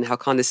it was and how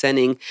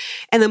condescending.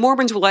 And the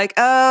Mormons were like,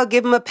 oh,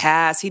 give him a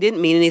pass. He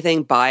didn't mean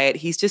anything by it.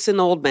 He's just an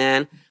old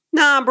man.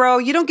 Nah, bro,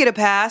 you don't get a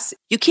pass.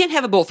 You can't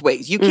have it both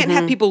ways. You can't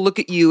have people look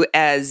at you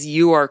as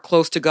you are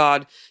close to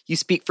God, you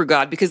speak for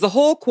God, because the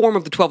whole quorum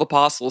of the 12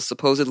 apostles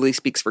supposedly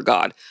speaks for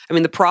God. I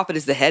mean, the prophet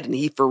is the head and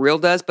he for real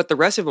does, but the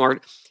rest of them are,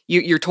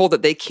 you're told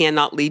that they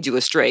cannot lead you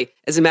astray.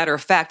 As a matter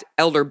of fact,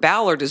 Elder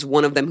Ballard is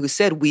one of them who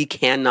said, we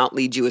cannot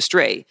lead you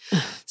astray.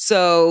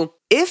 So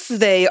if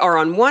they are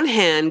on one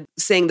hand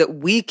saying that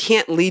we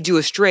can't lead you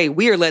astray,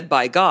 we are led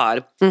by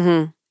God,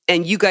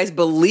 and you guys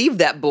believe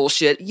that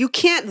bullshit, you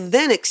can't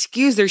then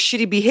excuse their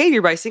shitty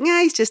behavior by saying,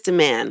 he's just a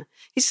man.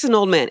 He's just an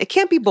old man. It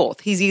can't be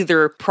both. He's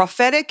either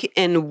prophetic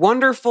and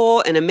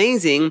wonderful and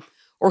amazing,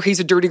 or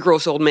he's a dirty,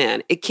 gross old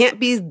man. It can't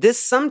be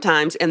this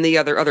sometimes and the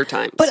other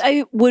times. But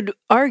I would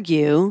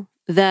argue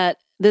that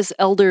this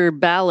Elder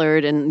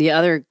Ballard and the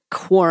other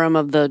quorum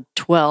of the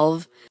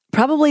 12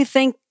 probably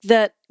think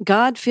that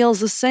God feels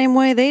the same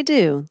way they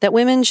do, that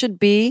women should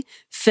be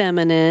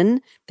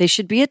feminine, they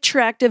should be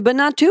attractive, but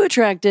not too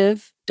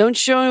attractive. Don't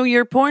show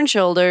your porn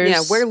shoulders.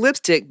 Yeah, wear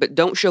lipstick, but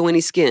don't show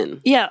any skin.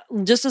 Yeah,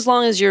 just as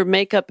long as your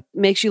makeup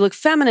makes you look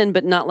feminine,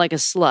 but not like a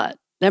slut.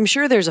 I'm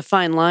sure there's a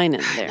fine line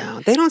in there. No,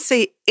 they don't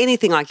say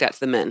anything like that to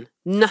the men.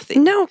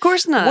 Nothing. No, of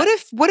course not.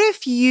 What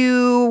if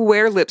you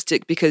wear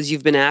lipstick because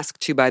you've been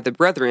asked to by the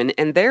brethren,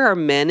 and there are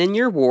men in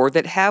your ward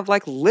that have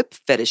like lip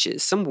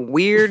fetishes, some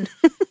weird,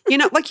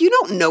 like you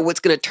don't know what's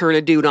going to turn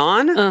a dude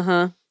on.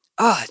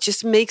 Oh, it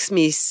just makes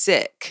me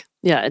sick.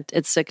 Yeah,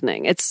 it's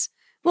sickening.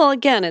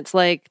 Again, it's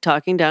like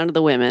talking down to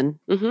the women.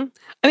 I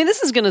mean,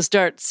 this is going to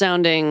start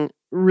sounding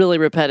really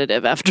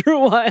repetitive after a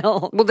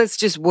while. Well, that's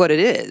just what it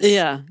is.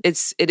 Yeah.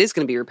 It is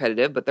going to be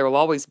repetitive, but there will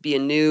always be a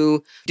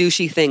new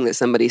douchey thing that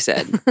somebody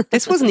said.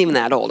 This wasn't even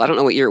that old. I don't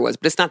know what year it was,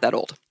 but it's not that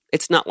old.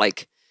 It's not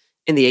like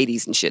in the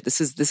 80s and shit. This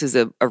is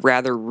a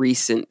rather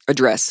recent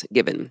address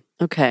given.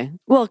 Okay.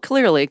 Well,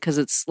 clearly, because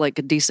it's like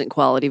a decent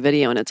quality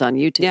video and it's on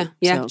YouTube.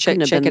 Yeah. So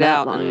check it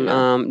out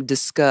and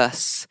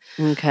discuss.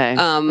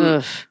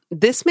 Okay.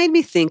 This made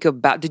me think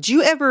about, did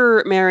you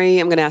ever, Mary,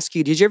 I'm going to ask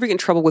you, did you ever get in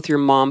trouble with your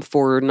mom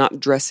for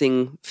not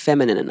dressing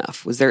feminine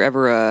enough? Was there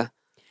ever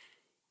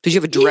did you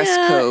have a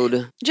dress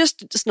code?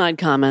 Just snide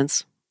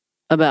comments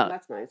about,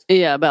 That's nice.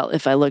 Yeah, about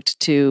if I looked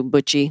too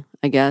butchy,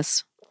 I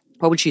guess.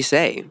 What would she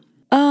say?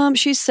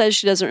 She says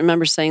she doesn't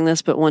remember saying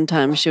this, but one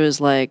time she was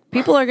like,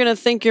 people are going to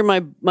think you're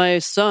my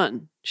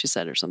son, she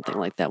said, or something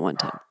like that one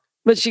time.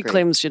 But she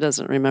claims she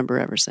doesn't remember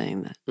ever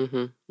saying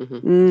that.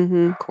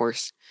 Of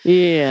course.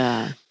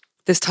 Yeah.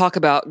 This talk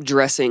about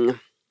dressing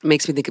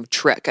makes me think of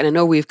Trek. And I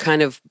know we've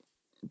kind of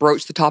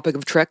broached the topic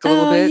of Trek a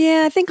little bit.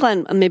 Yeah, I think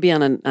maybe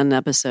on an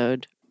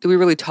episode. Do we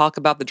really talk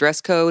about the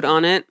dress code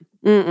on it?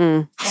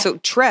 So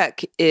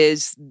Trek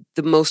is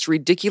the most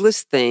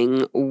ridiculous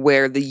thing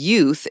where the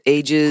youth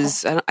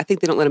ages, I think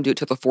they don't let them do it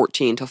till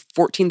 14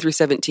 through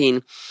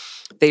 17.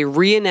 They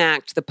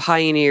reenact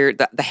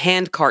the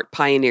handcart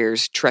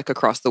pioneers trek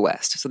across the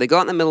West. So they go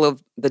out in the middle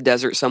of the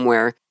desert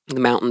somewhere, the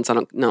mountains, I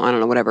don't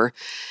know, whatever.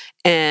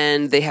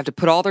 And they have to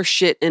put all their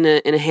shit in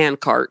a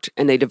handcart,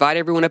 and they divide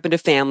everyone up into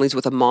families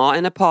with a ma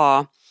and a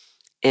pa,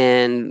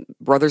 and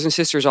brothers and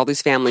sisters, all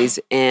these families,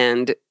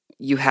 and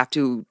you have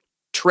to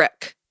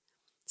trek.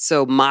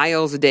 So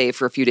miles a day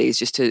for a few days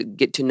just to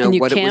get to know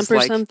what it was like.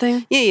 Camp or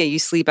something? Yeah. You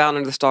sleep out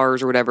under the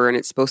stars or whatever, and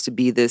it's supposed to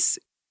be this,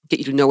 get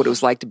you to know what it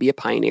was like to be a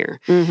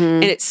pioneer.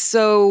 And it's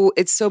so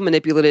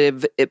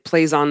manipulative. It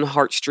plays on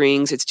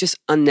heartstrings. It's just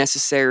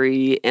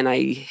unnecessary, and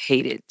I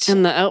hate it.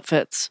 And the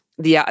outfits.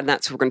 And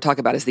that's what we're going to talk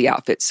about is the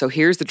outfits. So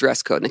here's the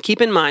dress code. Now keep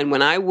in mind,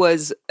 when I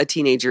was a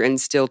teenager, and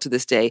still to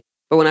this day,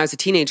 but when I was a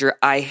teenager,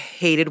 I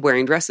hated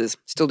wearing dresses.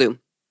 Still do.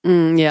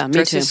 Yeah, me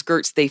Dresses, too.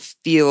 skirts,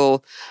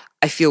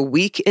 I feel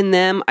weak in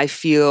them. I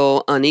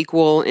feel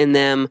unequal in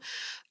them.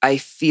 I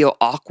feel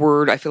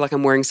awkward. I feel like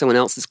I'm wearing someone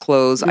else's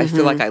clothes. I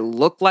feel like I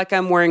look like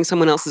I'm wearing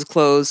someone else's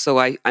clothes. So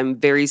I'm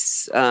very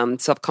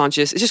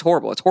self-conscious. It's just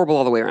horrible. It's horrible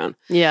all the way around.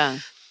 Yeah.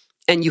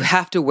 And you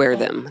have to wear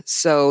them.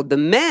 So the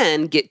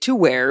men get to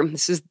wear,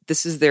 this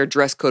is their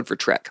dress code for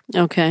Trek.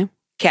 Okay.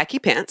 Khaki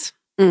pants,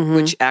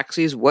 which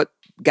actually is what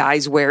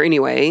guys wear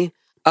anyway.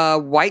 A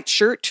white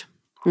shirt.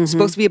 It's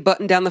supposed to be a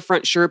button down the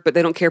front shirt, but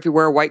they don't care if you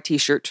wear a white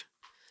t-shirt.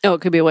 Oh,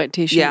 it could be a white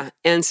t-shirt. Yeah,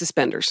 and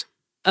suspenders.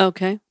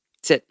 Okay.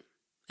 That's it.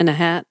 And a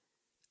hat.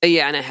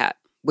 Yeah, and a hat.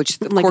 Which,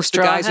 of Like course, the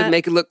guys hat? would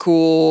make it look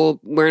cool,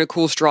 wearing a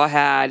cool straw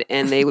hat,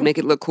 and they would make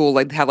it look cool,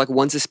 like have like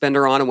one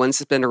suspender on and one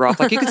suspender off.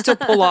 Like you could still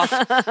pull off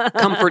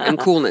comfort and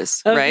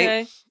coolness,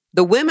 right?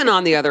 The women,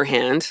 on the other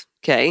hand,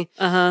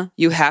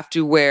 you have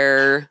to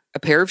wear a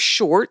pair of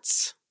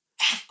shorts.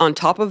 On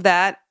top of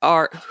that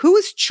who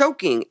is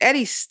choking?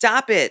 Eddie,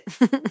 stop it.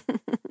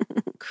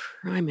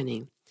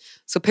 criminy.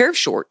 So pair of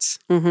shorts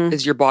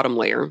is your bottom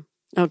layer.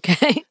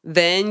 Okay.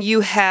 Then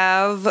you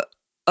have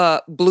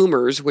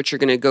bloomers, which are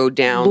going to go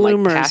down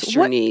like past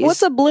your knees.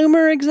 What's a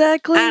bloomer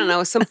exactly? I don't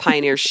know. Some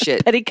pioneer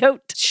shit.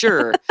 Petticoat.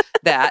 Sure.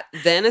 That.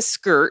 Then a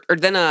skirt, or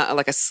then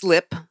like a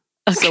slip.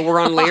 Okay. So we're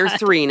on layer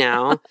 3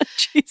 now.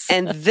 Jesus.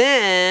 And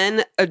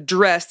then a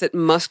dress that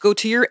must go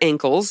to your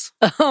ankles.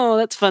 Oh,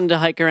 that's fun to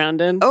hike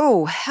around in.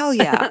 Oh, hell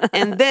yeah.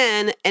 And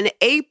then an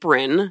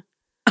apron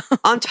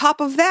on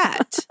top of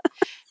that.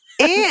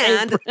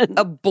 And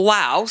a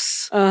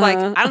blouse. Like,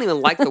 I don't even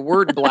like the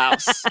word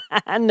blouse.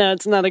 No,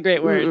 it's not a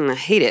great word. I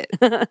hate it.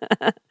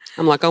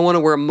 I'm like, I want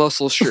to wear a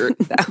muscle shirt.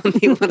 That would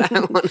be what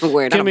I want to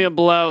wear. Give me a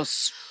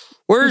blouse.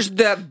 Where's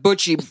that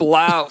butchy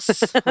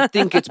blouse? I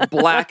think it's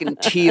black and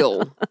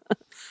teal.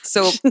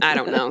 So, I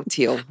don't know.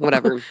 Teal,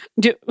 whatever.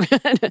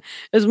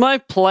 Is my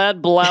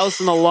plaid blouse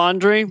in the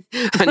laundry?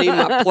 I need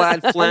my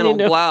plaid flannel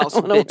blouse,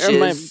 bitches. Wear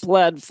my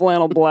plaid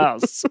flannel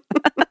blouse.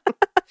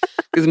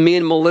 Because me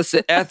and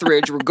Melissa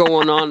Etheridge were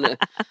going on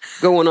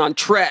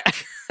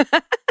trek.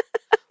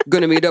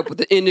 Going to meet up with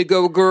the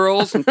Indigo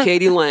Girls and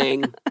Katie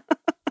Lang.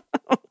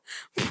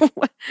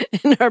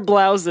 In our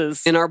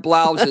blouses.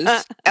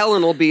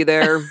 Ellen will be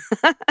there.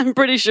 I'm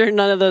pretty sure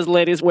none of those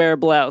ladies wear a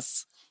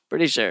blouse.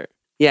 Pretty sure.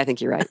 Yeah, I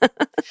think you're right.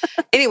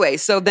 Anyway,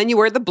 so then you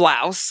wear the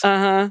blouse.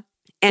 And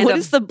what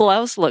does the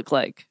blouse look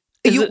like?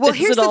 Is it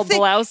all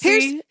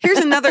blousy? Here's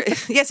another.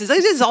 Yes, it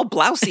is all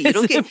blousy. You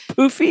don't get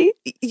poofy.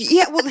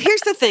 Yeah. Well,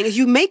 here's the thing: is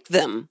you make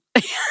them.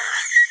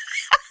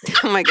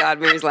 Oh my God,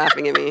 Mary's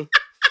laughing at me.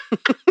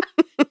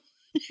 Wait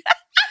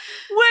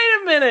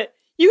a minute.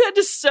 You had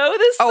to sew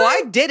this thing? Oh,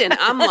 I didn't.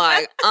 I'm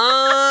like,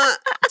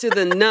 to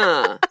the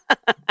nah.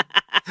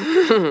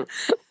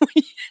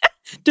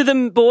 Do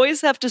the boys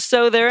have to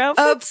sew their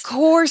outfits? Of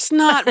course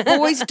not.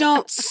 Boys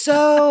don't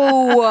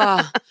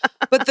sew.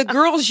 But the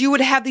girls, you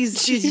would have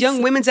these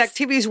young women's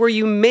activities where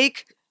you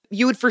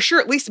would for sure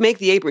at least make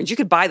the aprons. You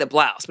could buy the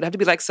blouse, but it had to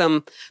be like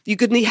you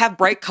couldn't have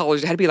bright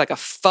colors. It had to be like a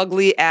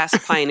fugly ass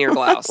pioneer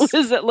blouse. What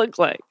does it look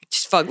like?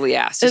 Just fugly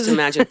ass. Just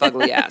imagine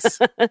fugly ass.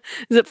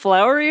 Is it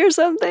flowery or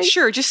something?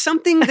 Sure. Just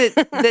something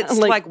that's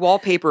like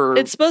wallpaper.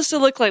 It's supposed to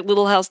look like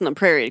Little House on the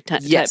Prairie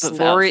type of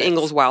Laurie outfits.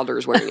 Ingalls Wilder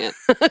is wearing it.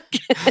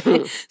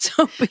 Okay.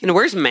 So,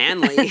 where's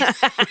Manly? I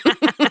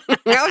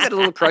always had a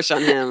little crush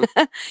on him.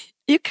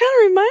 You kind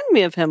of remind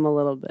me of him a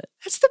little bit.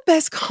 That's the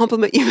best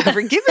compliment you've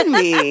ever given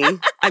me.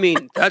 I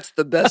mean, that's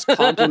the best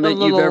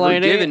compliment you've ever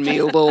given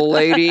me, little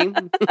lady.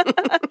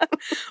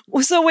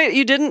 So wait,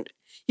 you didn't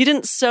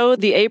sew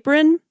the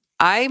apron?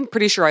 I'm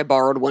pretty sure I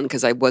borrowed one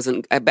because I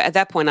wasn't, at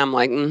that point I'm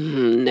like,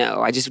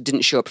 no, I just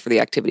didn't show up for the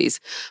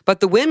activities. But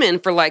the women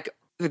for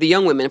the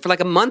young women, for like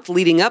a month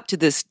leading up to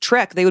this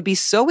trek, they would be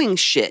sewing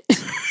shit.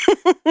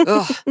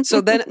 Ugh. So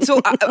a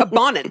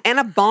bonnet.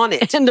 A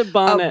bonnet.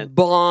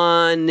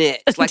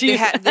 Like they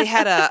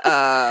had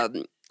a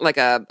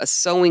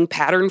sewing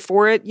pattern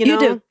for it, you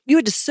know? You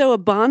had to sew a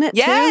bonnet?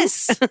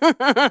 Yes. Too?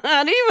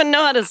 I didn't even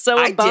know how to sew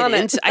a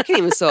bonnet. I can't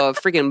even sew a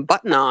freaking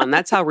button on.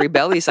 That's how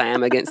rebellious I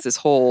am against this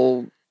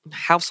whole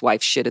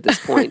housewife shit at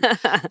this point.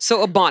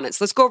 So a bonnet.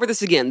 So let's go over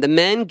this again. The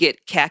men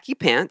get khaki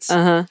pants,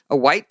 a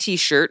white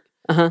t-shirt,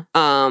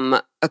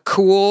 a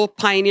cool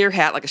pioneer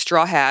hat, like a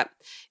straw hat,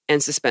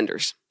 and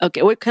suspenders.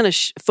 Okay, what kind of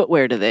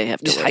footwear do they have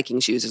to Just wear? hiking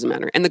shoes doesn't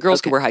matter. And the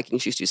girls can wear hiking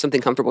shoes too, something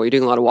comfortable. You're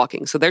doing a lot of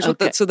walking. So there's so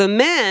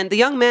the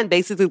young men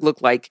basically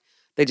look like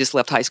they just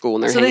left high school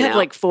and they're hanging out. So they have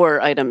like 4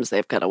 items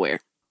they've got to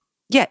wear.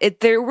 Yeah,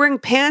 they're wearing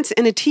pants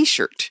and a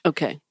t-shirt.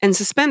 Okay. And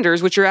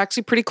suspenders, which are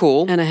actually pretty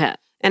cool. And a hat.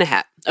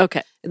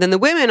 Okay. And then the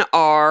women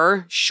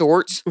are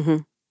shorts,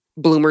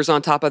 bloomers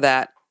on top of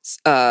that,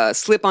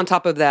 slip on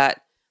top of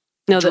that.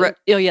 No,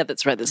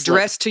 that's right.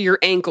 Dress to your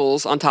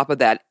ankles on top of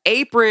that,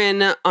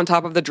 apron on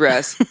top of the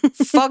dress,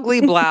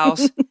 fugly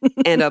blouse,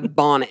 and a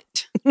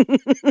bonnet.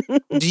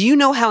 Do you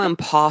know how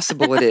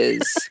impossible it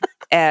is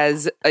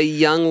as a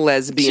young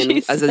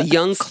lesbian, as a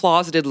young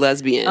closeted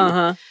lesbian,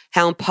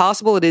 how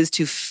impossible it is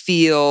to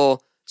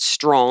feel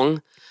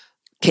strong,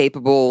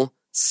 capable,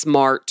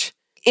 smart,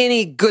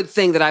 any good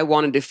thing that I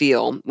wanted to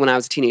feel when I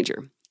was a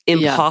teenager.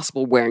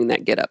 Impossible wearing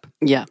that getup.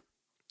 Yeah.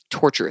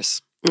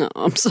 Torturous. Oh,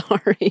 I'm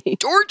sorry.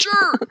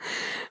 Torture!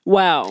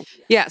 Wow.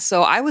 Yeah,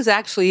 so I was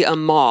actually a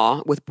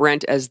ma with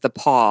Brent as the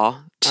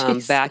paw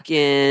back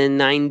in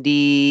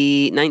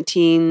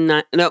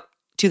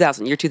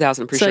 2000, year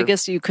 2000, pretty sure. So I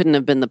guess you couldn't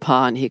have been the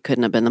paw and he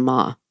couldn't have been the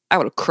ma. I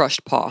would have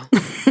crushed paw.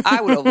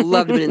 I would have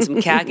loved to have been in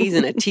some khakis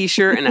and a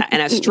t-shirt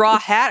and a straw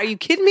hat. Are you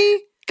kidding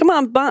me? Come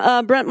on,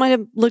 Brent might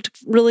have looked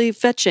really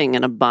fetching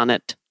in a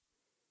bonnet.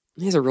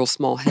 He has a real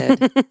small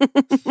head.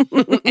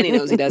 And he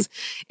knows he does.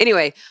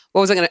 Anyway,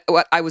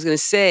 what I was gonna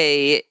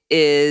say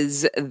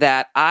is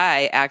that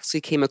I actually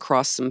came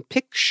across some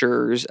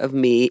pictures of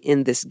me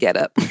in this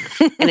getup.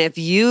 And if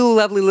you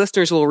lovely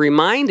listeners will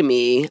remind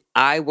me,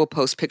 I will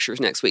post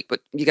pictures next week. But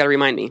you gotta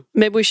remind me.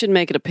 Maybe we should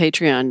make it a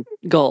Patreon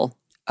goal.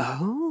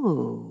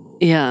 Oh.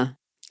 Yeah.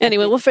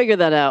 Anyway, we'll figure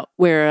that out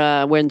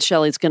when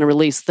Shelley's gonna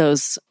release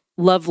those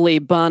lovely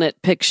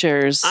bonnet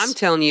pictures. I'm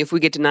telling you, if we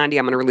get to 90,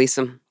 I'm going to release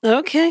them.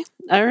 Okay.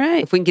 All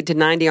right. If we can get to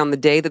 90 on the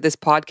day that this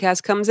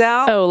podcast comes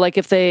out. Oh, like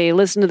if they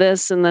listen to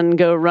this and then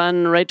go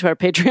run right to our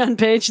Patreon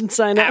page and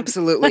sign up?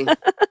 Absolutely.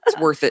 It's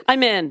worth it.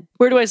 I'm in.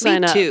 Where do I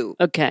sign up? Me too.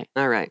 Okay.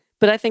 All right.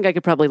 But I think I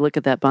could probably look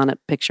at that bonnet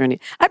picture.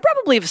 I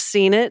probably have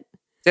seen it.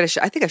 I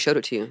think I showed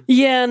it to you.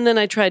 Yeah, and then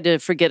I tried to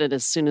forget it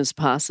as soon as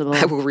possible.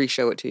 I will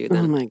re-show it to you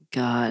then. Oh my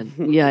God.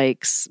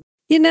 Yikes.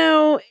 You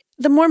know,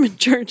 the Mormon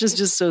church is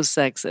just so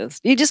sexist.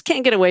 You just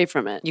can't get away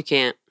from it. You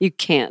can't. You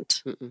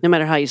can't, no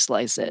matter how you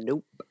slice it.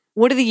 Nope.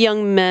 What do the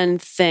young men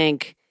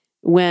think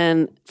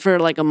when, for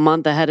like a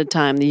month ahead of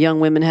time, the young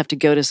women have to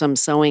go to some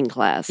sewing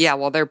class? Yeah,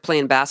 while they're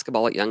playing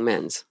basketball at Young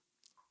Men's.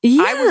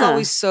 Yeah. I was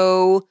always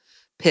so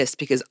pissed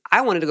because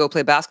I wanted to go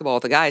play basketball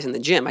with the guys in the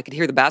gym. I could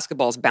hear the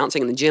basketballs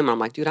bouncing in the gym. And I'm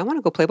like, dude, I want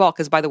to go play ball.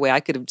 Because by the way, I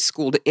could have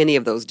schooled any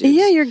of those dudes.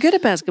 Yeah, you're good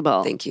at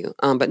basketball. Thank you.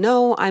 But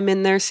no, I'm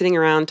in there sitting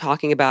around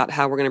talking about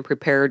how we're going to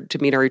prepare to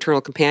meet our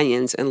eternal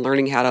companions and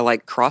learning how to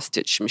like cross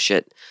stitch some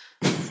shit.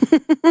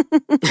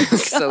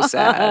 So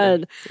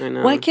sad. I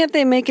know. Why can't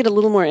they make it a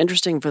little more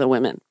interesting for the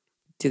women?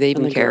 Do they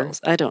even the care?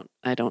 Girls? I don't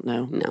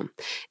know. No.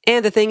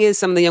 And the thing is,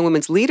 some of the young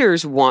women's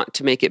leaders want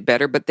to make it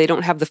better, but they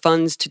don't have the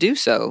funds to do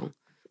so.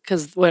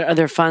 Because what are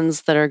there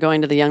funds that are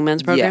going to the young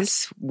men's program?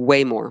 Yes,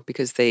 way more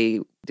because they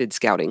did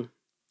scouting.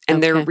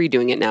 And they're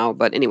redoing it now.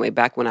 But anyway,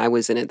 back when I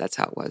was in it, that's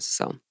how it was.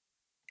 So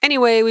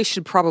anyway, we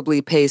should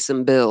probably pay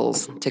some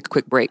bills. Take a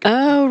quick break.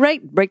 Oh,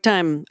 right. Break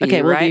time.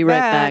 Okay, we'll be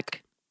right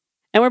back.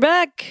 And we're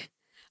back.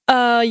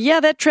 Yeah,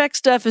 that Trek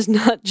stuff is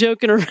not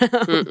joking around.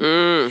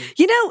 Mm-mm.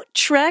 You know,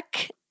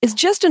 Trek is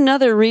just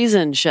another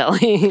reason,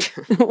 Shelley,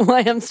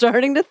 why I'm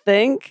starting to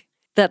think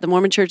that the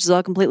Mormon church is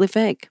all completely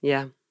fake.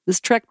 Yeah.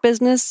 This Trek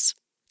business,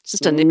 it's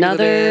just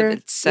another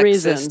it's sexist.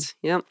 reason.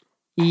 Yep.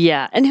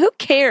 Yeah, and who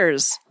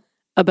cares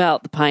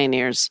about the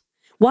pioneers?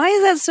 Why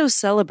is that so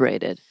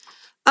celebrated?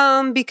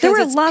 Because there were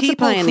it's lots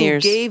people of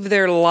pioneers who gave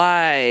their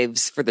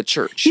lives for the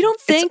church. You don't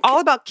think it's all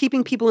about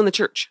keeping people in the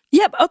church?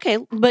 Yep. Okay,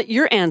 but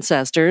your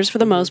ancestors, for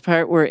the most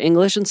part, were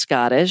English and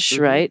Scottish,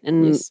 right?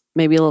 And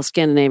maybe a little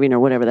Scandinavian or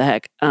whatever the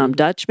heck.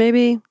 Dutch,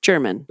 maybe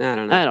German. I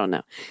don't know. I don't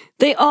know.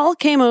 They all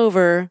came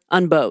over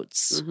on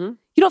boats. You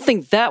don't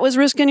think that was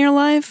risking your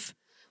life?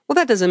 Well,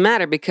 that doesn't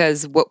matter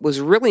because what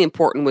was really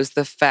important was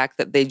the fact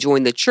that they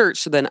joined the church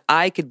so then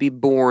I could be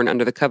born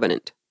under the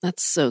covenant.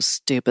 That's so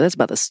stupid. That's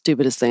about the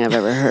stupidest thing I've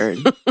ever heard.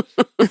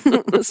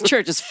 This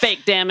church is fake,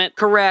 damn it.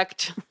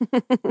 Correct.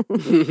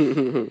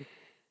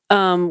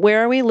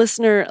 Where are we?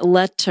 Listener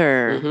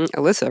letter.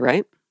 Alyssa,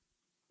 right?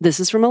 This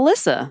is from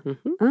Alyssa.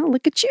 Oh,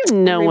 look at you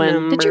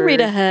knowing. Did you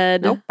read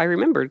ahead? Nope, I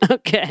remembered.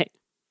 Okay.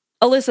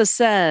 Alyssa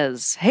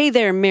says, hey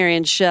there, Mary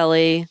and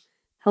Shelley.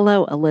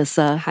 Hello,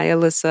 Alyssa. Hi,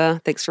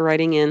 Alyssa. Thanks for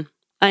writing in.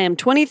 I am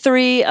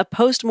 23, a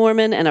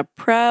post-Mormon, and a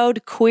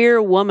proud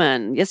queer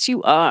woman. Yes,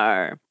 you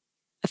are.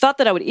 I thought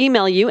that I would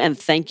email you and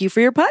thank you for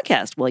your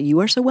podcast. Well, you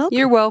are so welcome.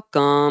 You're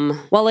welcome.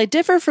 While I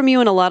differ from you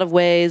in a lot of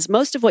ways,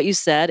 most of what you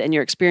said and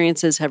your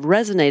experiences have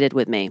resonated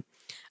with me.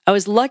 I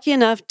was lucky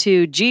enough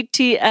to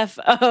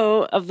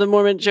GTFO of the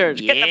Mormon Church.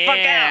 Get the fuck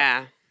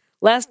out!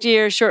 Last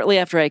year, shortly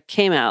after I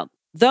came out,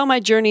 though my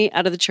journey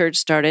out of the church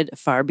started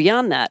far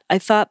beyond that, I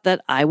thought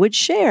that I would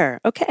share.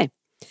 Okay.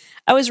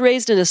 I was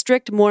raised in a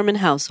strict Mormon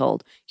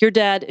household. Your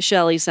dad,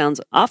 Shelley, sounds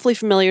awfully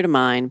familiar to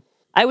mine.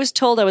 I was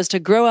told I was to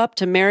grow up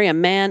to marry a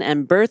man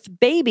and birth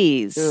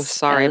babies. Oh,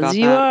 sorry about that. As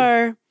you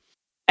are.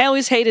 I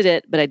always hated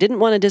it, but I didn't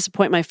want to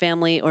disappoint my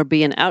family or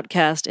be an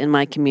outcast in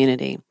my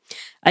community.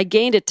 I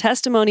gained a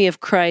testimony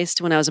of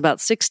Christ when I was about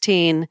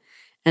 16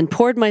 and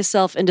poured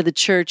myself into the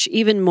church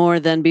even more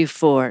than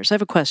before. So I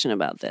have a question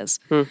about this.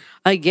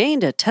 I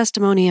gained a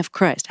testimony of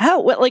Christ. How?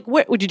 What?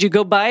 Did you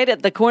go buy it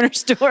at the corner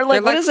store?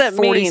 What does that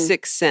mean?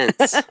 46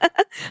 cents.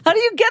 How do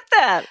you get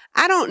that?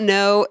 I don't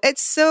know.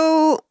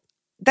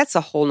 That's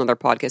a whole nother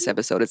podcast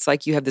episode. It's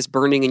like you have this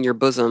burning in your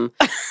bosom.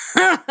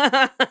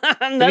 Have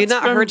you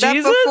not heard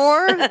Jesus?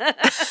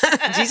 that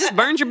before? Jesus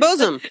burns your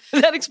bosom.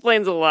 That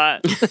explains a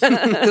lot.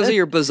 Those are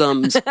your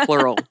bosoms,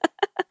 plural.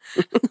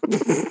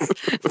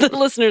 The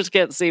listeners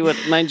can't see what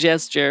my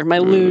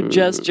lewd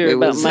gesture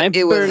about my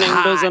burning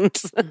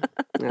bosoms.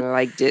 I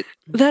liked it.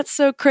 That's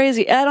so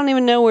crazy. I don't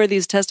even know where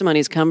these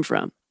testimonies come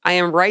from. I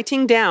am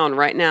writing down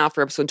right now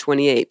for episode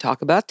 28,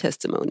 talk about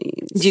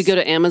testimonies. Do you go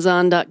to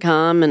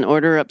Amazon.com and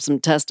order up some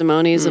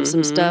testimonies of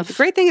some stuff? The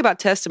great thing about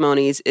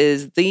testimonies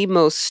is the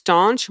most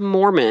staunch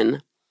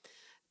Mormon,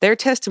 their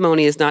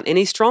testimony is not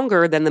any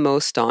stronger than the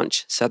most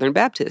staunch Southern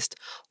Baptist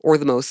or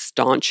the most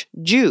staunch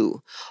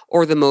Jew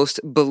or the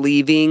most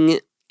believing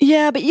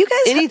but you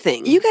guys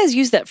anything. You guys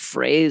use that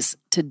phrase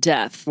to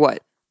death.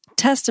 What?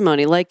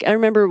 Testimony. Like, I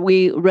remember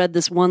we read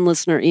this one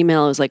listener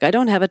email. It was like, I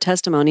don't have a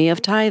testimony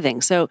of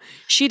tithing. So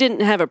she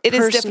didn't have a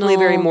personal... It is definitely a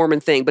very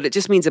Mormon thing, but it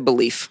just means a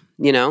belief,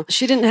 you know?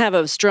 She didn't have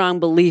a strong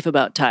belief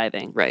about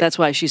tithing. Right. That's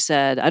why she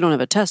said, I don't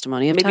have a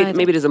testimony of tithing.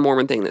 Maybe it is a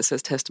Mormon thing that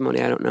says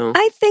testimony. I don't know.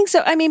 I think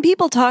so. I mean,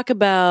 people talk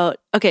about...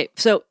 Okay,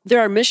 so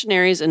there are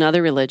missionaries in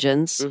other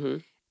religions,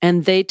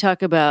 and they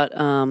talk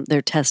about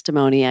their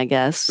testimony, I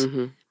guess.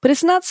 But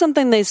it's not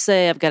something they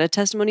say, I've got a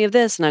testimony of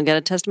this and I've got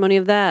a testimony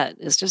of that.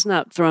 It's just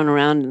not thrown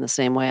around in the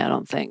same way, I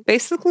don't think.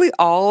 Basically,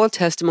 all a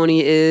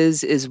testimony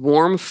is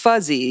warm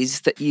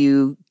fuzzies that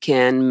you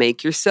can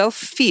make yourself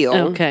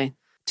feel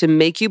to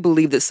make you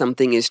believe that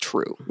something is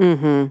true.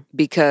 Mm-hmm.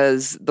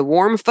 Because the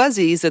warm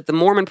fuzzies that the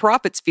Mormon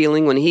prophet's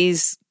feeling when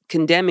he's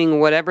condemning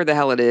whatever the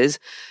hell it is,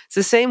 it's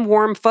the same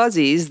warm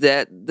fuzzies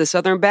that the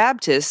Southern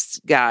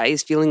Baptist guy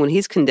is feeling when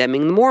he's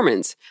condemning the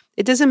Mormons.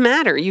 It doesn't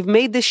matter. You've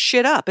made this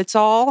shit up. It's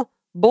all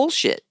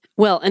bullshit.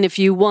 Well, and if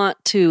you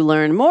want to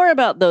learn more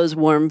about those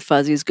warm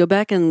fuzzies, go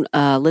back and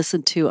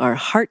listen to our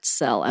heart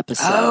cell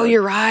episode. Oh,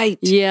 you're right.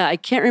 Yeah, I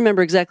can't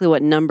remember exactly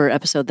what number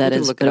episode that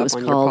is, but it was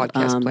called your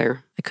podcast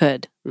player. I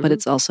could, but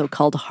it's also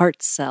called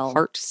Heart Cell.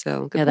 Heart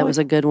Cell. Good yeah, that was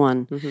a good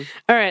one. Mm-hmm.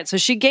 All right, so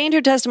she gained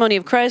her testimony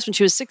of Christ when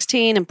she was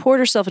 16 and poured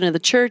herself into the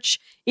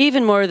church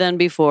even more than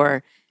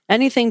before.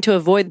 Anything to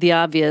avoid the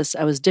obvious.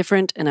 I was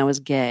different and I was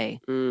gay.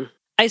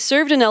 I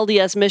served an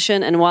LDS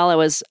mission, and while I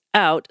was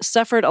out,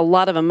 suffered a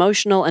lot of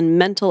emotional and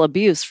mental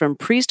abuse from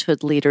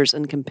priesthood leaders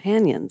and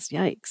companions.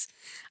 Yikes.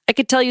 I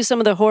could tell you some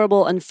of the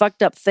horrible and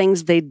fucked up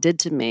things they did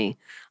to me.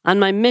 On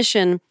my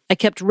mission, I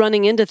kept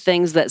running into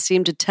things that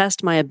seemed to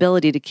test my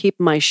ability to keep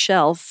my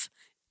shelf,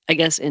 I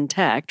guess,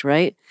 intact,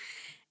 right?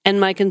 And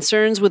my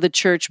concerns with the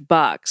church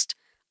boxed.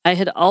 I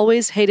had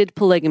always hated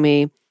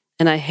polygamy,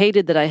 and I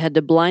hated that I had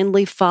to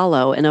blindly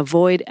follow and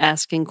avoid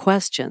asking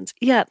questions.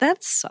 Yeah,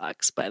 that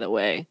sucks, by the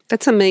way.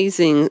 That's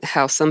amazing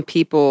how some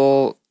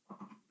people,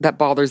 that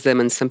bothers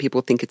them, and some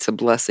people think it's a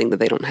blessing that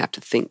they don't have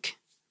to think.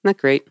 Isn't that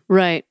great?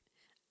 Right.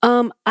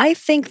 I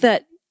think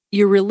that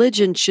your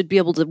religion should be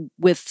able to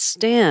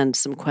withstand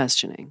some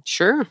questioning.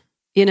 Sure.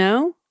 You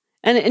know?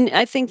 And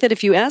I think that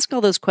if you ask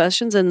all those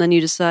questions and then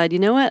you decide, you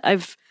know what,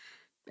 I've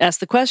asked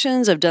the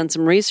questions, I've done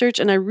some research,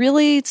 and I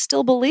really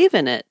still believe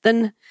in it,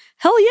 then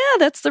hell yeah,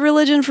 that's the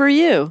religion for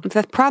you.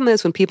 The problem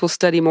is when people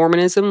study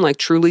Mormonism, like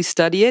truly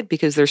study it,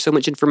 because there's so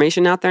much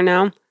information out there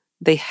now,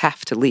 they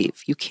have to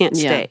leave. You can't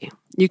stay. Yeah.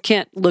 You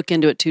can't look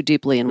into it too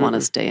deeply and want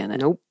to stay in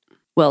it. Nope.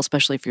 Well,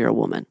 especially if you're a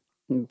woman.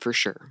 For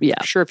sure. Yeah.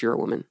 For sure if you're a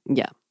woman.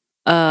 Yeah.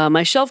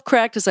 My shelf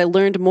cracked as I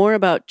learned more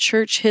about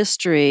church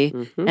history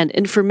and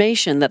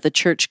information that the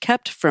church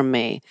kept from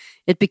me.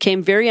 It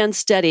became very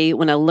unsteady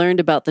when I learned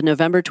about the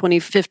November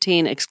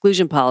 2015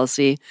 exclusion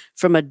policy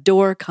from a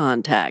door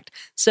contact.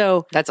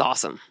 So that's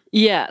awesome.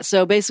 Yeah.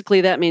 So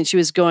basically that means she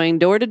was going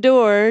door to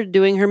door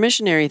doing her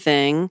missionary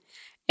thing.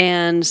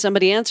 And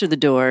somebody answered the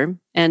door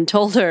and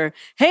told her,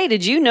 hey,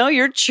 did you know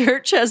your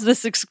church has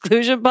this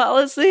exclusion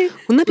policy?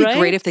 Wouldn't that be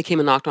great if they came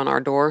and knocked on our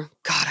door?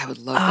 God, I would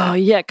love that. Oh,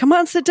 yeah. Come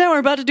on, sit down. We're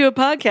about to do a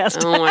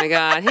podcast. Oh, my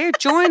God. Here,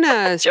 join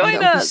us. Join that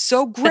would us. be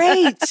so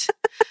great.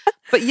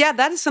 But yeah,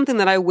 that is something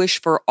that I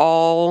wish for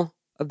all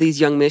of these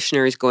young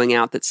missionaries going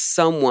out, that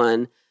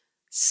someone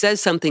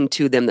says something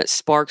to them that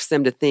sparks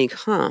them to think,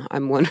 I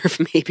wonder if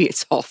maybe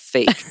it's all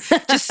fake.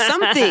 Just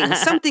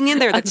something in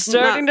there that's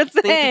starting to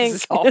think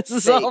this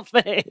is all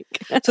fake.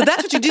 So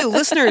that's what you do.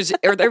 Listeners,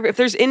 or if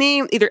there's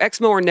any either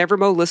Exmo or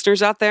Nevermo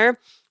listeners out there,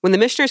 when the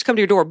missionaries come to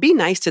your door, be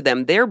nice to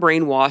them. They're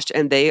brainwashed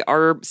and they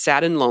are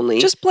sad and lonely.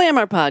 Just play them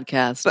our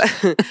podcast.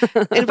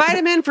 Invite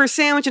them in for a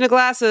sandwich and a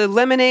glass of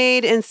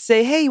lemonade and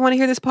say, hey, you want to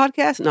hear this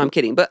podcast? No, I'm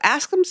kidding. But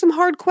ask them some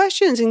hard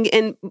questions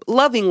and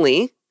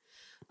lovingly,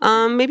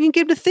 maybe you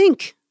can get them to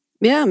think.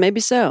 Yeah,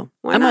 maybe so.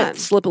 Why I not? might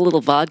slip a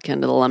little vodka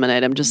into the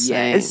lemonade. I'm just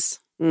saying. Yes.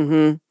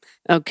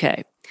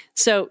 Okay.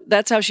 So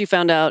that's how she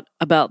found out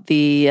about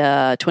the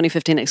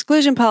 2015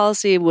 exclusion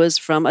policy, was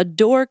from a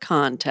door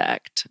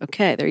contact.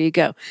 Okay, there you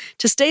go.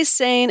 To stay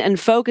sane and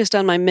focused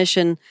on my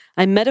mission,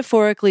 I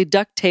metaphorically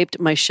duct taped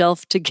my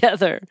shelf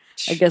together.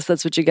 I guess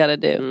that's what you got to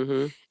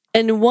do.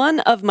 In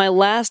one of my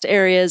last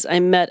areas, I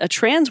met a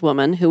trans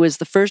woman who was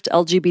the first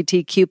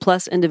LGBTQ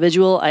plus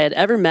individual I had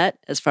ever met,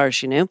 as far as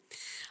she knew.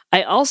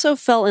 I also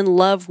fell in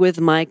love with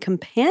my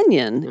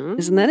companion.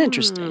 Isn't that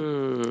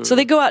interesting? So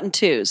they go out in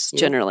twos,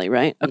 generally,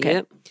 right? Okay.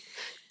 Yep.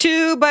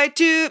 2 by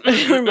 2.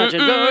 We're marching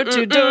door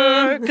to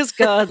door because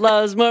God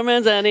loves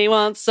Mormons and he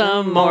wants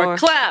some more.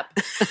 Clap.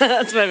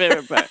 That's my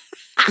favorite part.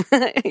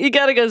 You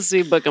got to go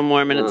see Book of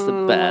Mormon. It's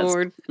the best.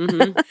 Lord.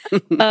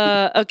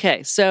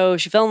 Okay, so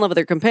she fell in love with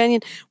her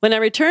companion. When I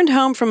returned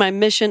home from my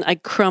mission, I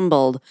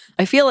crumbled.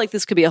 I feel like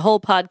this could be a whole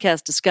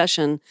podcast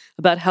discussion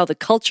about how the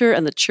culture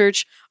and the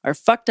church are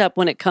fucked up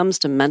when it comes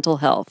to mental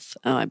health.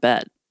 Oh, I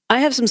bet. I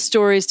have some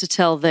stories to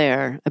tell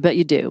there. I bet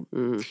you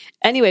do.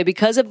 Anyway,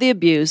 because of the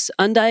abuse,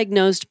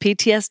 undiagnosed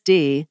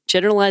PTSD,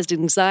 generalized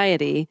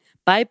anxiety,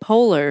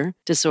 bipolar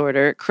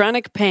disorder,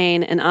 chronic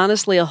pain, and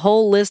honestly a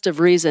whole list of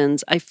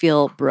reasons, I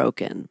feel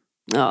broken.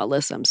 Oh,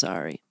 Alyssa, I'm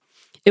sorry.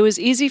 It was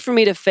easy for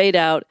me to fade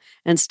out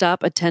and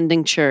stop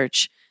attending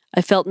church.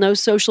 I felt no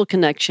social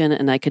connection,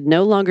 and I could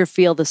no longer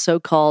feel the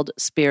so-called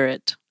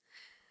spirit.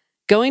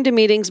 Going to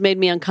meetings made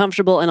me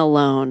uncomfortable and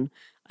alone.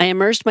 I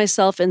immersed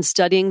myself in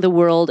studying the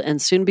world and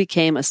soon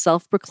became a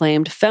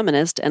self-proclaimed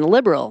feminist and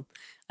liberal.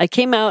 I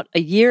came out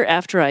a year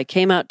after I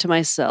came out to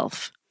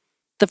myself.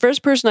 The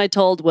first person I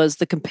told was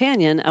the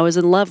companion I was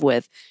in love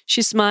with.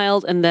 She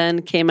smiled and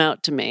then came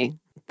out to me.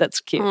 That's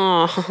cute.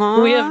 Uh-huh.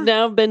 We have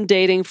now been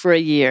dating for a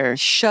year.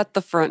 Shut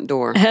the front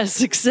door. Has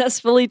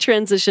successfully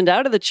transitioned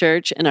out of the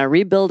church and are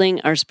rebuilding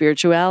our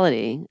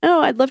spirituality.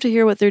 Oh, I'd love to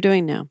hear what they're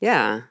doing now.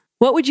 Yeah.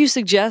 What would you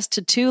suggest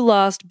to two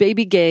lost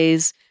baby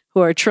gays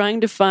who are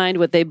trying to find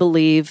what they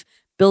believe,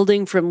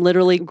 building from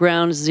literally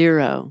ground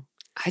zero?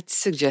 I'd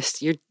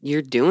suggest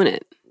you're doing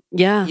it.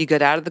 Yeah. You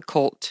got out of the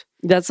cult.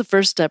 That's the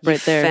first step right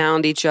there.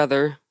 Found each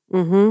other.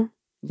 Mm-hmm.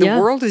 The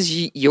world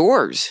is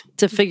yours.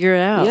 To figure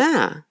it out.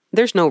 Yeah.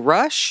 There's no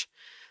rush.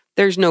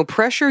 There's no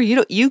pressure.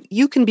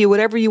 You can be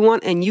whatever you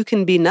want, and you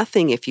can be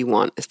nothing if you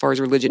want, as far as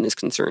religion is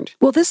concerned.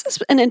 Well, this is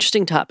an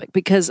interesting topic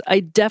because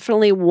I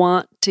definitely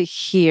want to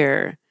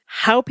hear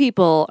how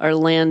people are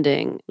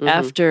landing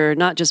after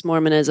not just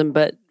Mormonism,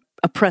 but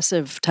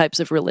oppressive types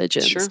of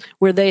religions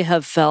where they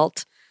have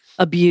felt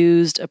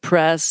abused,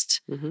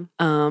 oppressed,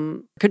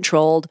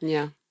 controlled.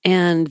 Yeah.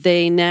 And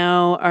they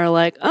now are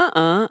like,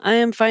 I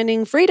am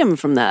finding freedom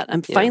from that.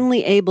 I'm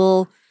finally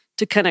able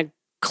to kind of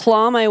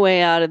claw my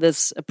way out of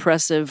this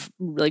oppressive,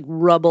 like,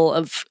 rubble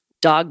of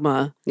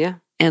dogma. Yeah.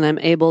 And I'm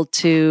able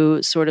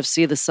to sort of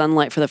see the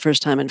sunlight for the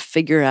first time and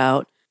figure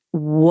out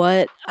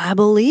what I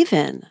believe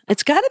in.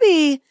 It's got to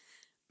be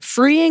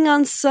freeing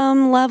on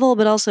some level,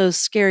 but also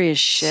scary as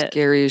shit.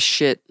 Scary as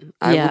shit.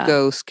 I would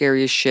go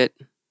scary as shit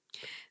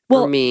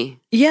for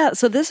me. Yeah,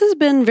 so this has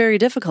been very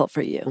difficult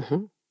for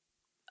you.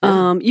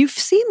 Mm-hmm. You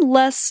seem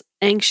less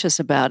anxious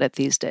about it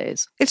these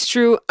days. It's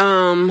true.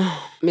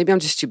 Maybe I'm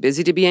just too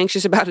busy to be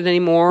anxious about it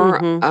anymore.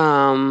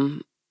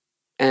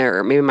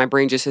 Or maybe my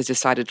brain just has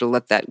decided to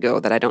let that go,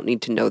 that I don't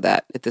need to know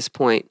that at this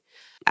point.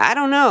 I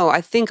don't know.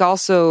 I think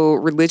also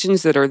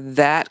religions that are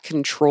that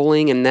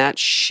controlling and that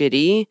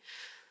shitty,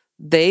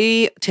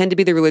 they tend to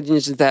be the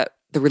religions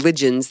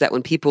that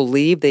when people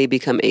leave, they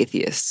become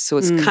atheists. So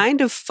it's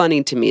kind of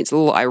funny to me. It's a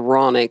little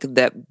ironic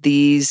that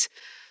these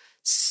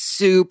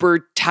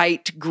super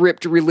tight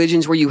gripped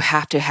religions where you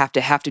have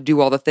to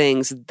do all the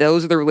things,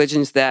 those are the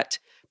religions that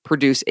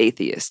produce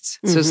atheists.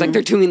 So it's like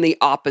they're doing the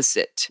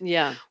opposite.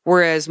 Yeah.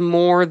 Whereas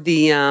more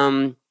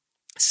the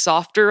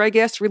softer, I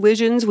guess,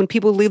 religions, when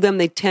people leave them,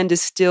 they tend to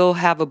still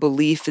have a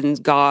belief in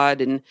God,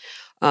 and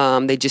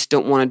they just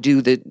don't want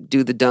to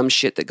do the dumb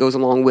shit that goes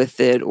along with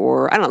it.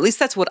 Or I don't know, at least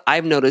that's what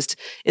I've noticed.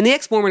 In the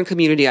ex-Mormon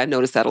community, I've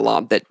noticed that a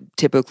lot, that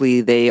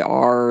typically they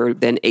are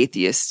then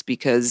atheists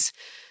because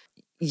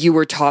you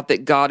were taught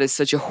that God is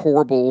such a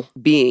horrible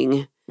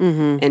being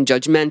and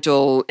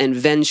judgmental and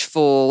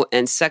vengeful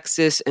and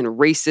sexist and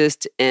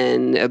racist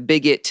and a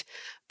bigot,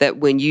 that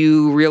when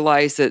you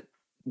realize that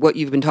what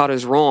you've been taught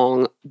is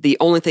wrong, the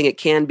only thing it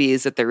can be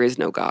is that there is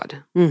no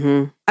God.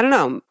 I don't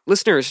know.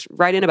 Listeners,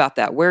 write in about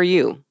that. Where are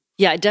you?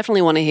 Yeah, I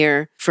definitely want to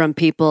hear from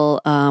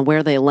people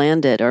where they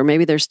landed, or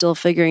maybe they're still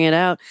figuring it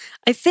out.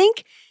 I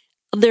think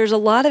there's a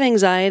lot of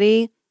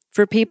anxiety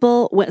for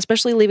people,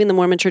 especially leaving the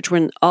Mormon church,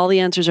 when all the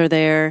answers are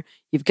there.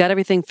 You've got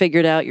everything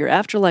figured out. Your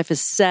afterlife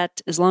is set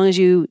as long as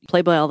you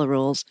play by all the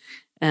rules,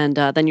 and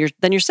then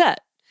you're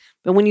set.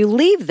 But when you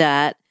leave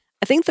that,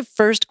 I think the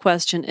first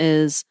question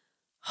is,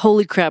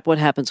 holy crap, what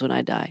happens when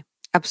I die?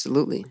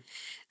 Absolutely.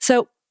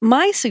 So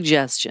my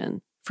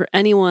suggestion for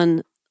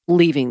anyone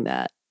leaving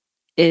that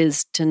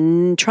is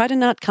to try to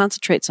not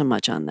concentrate so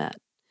much on that.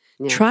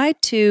 Yeah. Try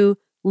to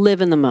live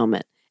in the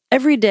moment.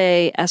 Every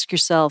day, ask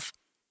yourself,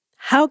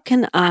 how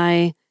can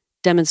I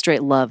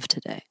demonstrate love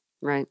today?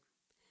 Right.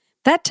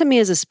 That to me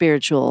is a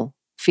spiritual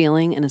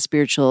feeling and a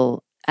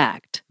spiritual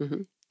act,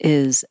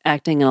 is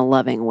acting in a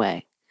loving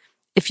way.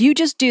 If you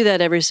just do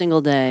that every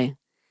single day,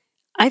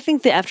 I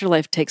think the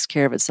afterlife takes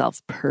care of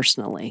itself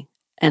personally.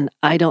 And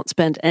I don't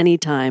spend any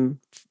time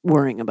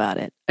worrying about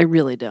it. I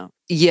really don't.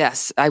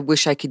 Yes, I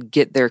wish I could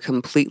get there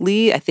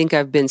completely. I think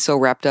I've been so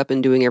wrapped up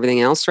in doing everything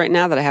else right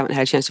now that I haven't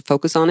had a chance to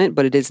focus on it,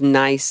 but it is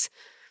nice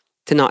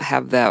to not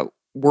have that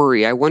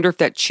worry. I wonder if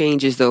that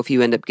changes, though, if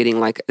you end up getting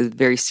like a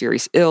very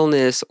serious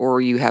illness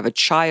or you have a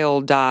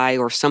child die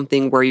or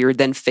something where you're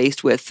then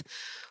faced with,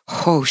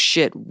 oh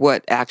shit,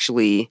 what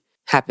actually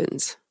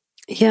happens?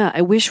 Yeah,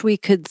 I wish we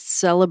could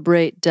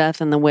celebrate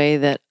death in the way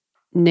that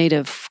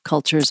Native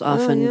cultures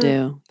often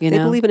do. They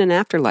believe in an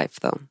afterlife,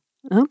 though.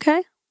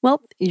 Okay.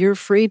 Well, you're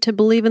free to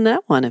believe in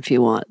that one if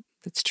you want.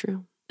 That's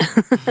true.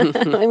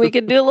 We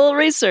could do a little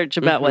research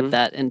about what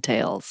that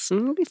entails.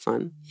 It'll be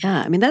fun.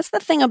 Yeah. I mean, that's the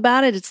thing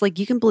about it. It's like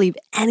you can believe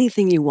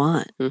anything you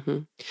want.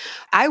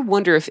 I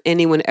wonder if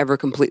anyone ever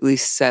completely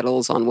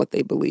settles on what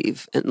they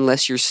believe,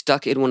 unless you're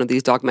stuck in one of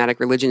these dogmatic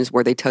religions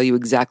where they tell you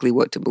exactly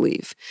what to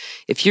believe.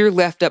 If you're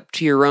left up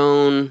to your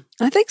own...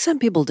 I think some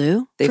people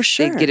do, for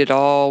sure. They get it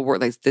all,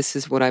 like, this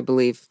is what I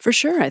believe. For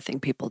sure, I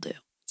think people do.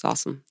 It's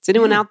awesome. Is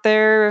anyone out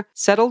there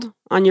settled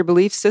on your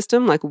belief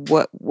system? Like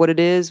what it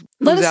is?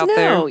 Let us out know.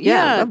 There?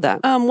 Yeah, I love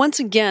that.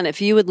 Once again,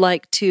 if you would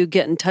like to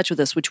get in touch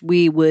with us, which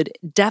we would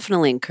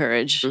definitely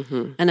encourage,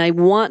 and I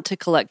want to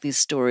collect these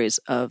stories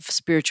of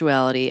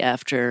spirituality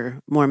after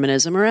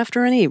Mormonism or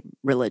after any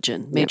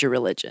religion, major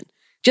religion,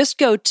 just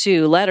go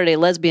to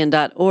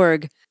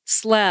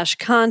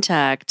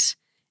LatterdayLesbian.org/contact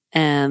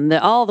And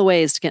all the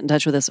ways to get in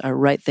touch with us are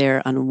right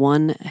there on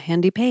one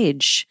handy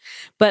page.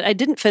 But I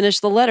didn't finish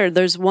the letter.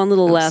 There's one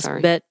little last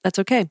bit. That's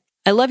okay.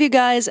 I love you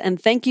guys, and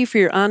thank you for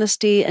your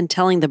honesty and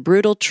telling the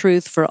brutal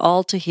truth for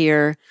all to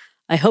hear.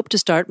 I hope to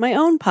start my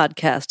own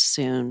podcast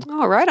soon.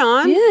 Oh, right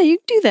on. Yeah, you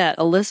can do that.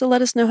 Alyssa,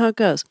 let us know how it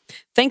goes.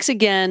 Thanks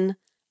again,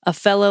 a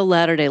fellow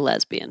Latter-day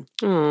lesbian.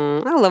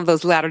 Oh, I love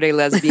those Latter-day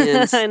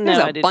lesbians. I know,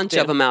 There's a bunch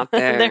of them out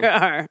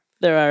there.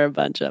 There are a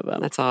bunch of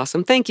them. That's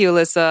awesome. Thank you,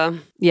 Alyssa.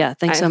 Yeah,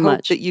 thanks so much. I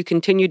hope that you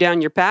continue down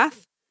your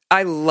path.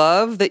 I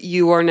love that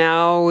you are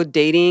now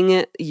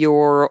dating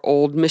your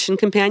old mission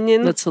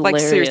companion. That's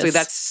hilarious. Like, seriously,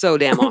 that's so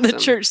damn awesome. The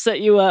church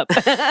set you up.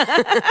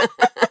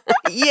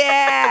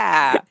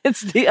 Yeah.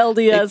 It's the LDS.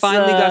 They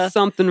finally got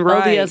something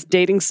right. LDS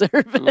dating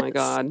service. Oh, my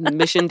God.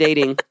 Mission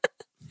dating.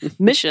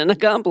 Mission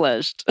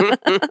accomplished.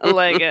 I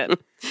like it.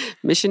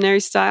 Missionary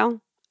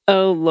style?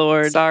 Oh,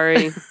 Lord.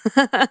 Sorry.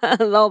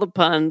 All the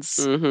puns.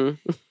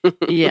 Mm-hmm.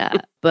 Yeah.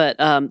 But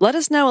let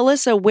us know,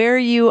 Alyssa, where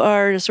you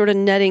are sort of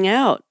netting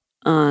out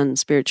on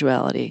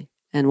spirituality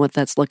and what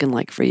that's looking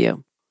like for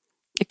you.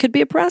 It could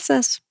be a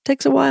process.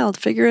 Takes a while to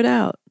figure it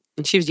out.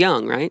 And she was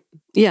young, right?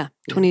 Yeah.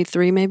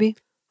 23 maybe.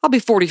 I'll be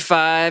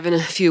 45 in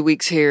a few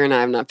weeks here, and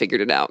I have not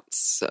figured it out.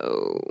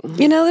 So,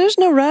 there's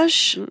no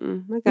rush.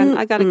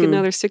 I got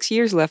another 6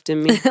 years left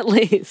in me. At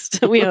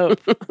least. We hope.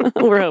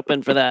 We're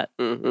hoping for that.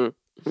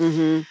 Mm-hmm.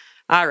 Mm-hmm.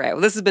 All right.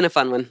 Well, this has been a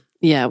fun one.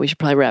 Yeah, we should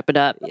probably wrap it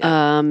up.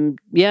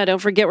 Yeah, don't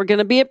forget we're going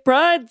to be at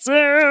Pride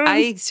soon.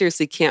 I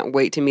seriously can't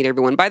wait to meet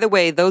everyone. By the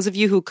way, those of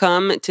you who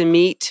come to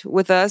meet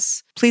with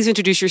us, please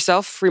introduce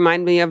yourself.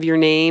 Remind me of your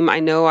name.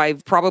 I know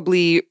I've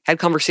probably had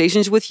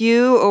conversations with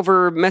you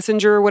over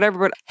Messenger or whatever,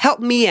 but help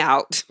me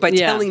out by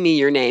telling me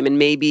your name and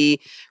maybe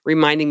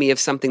reminding me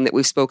of something that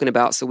we've spoken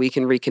about so we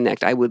can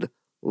reconnect. I would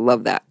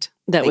love that.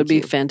 That would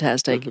be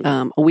fantastic.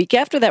 Mm-hmm. A week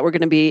after that, we're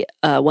going to be,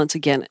 once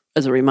again,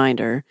 as a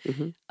reminder,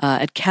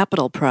 at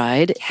Capitol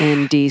Pride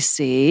in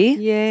D.C.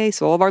 Yay.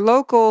 So all of our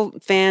local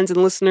fans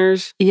and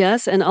listeners.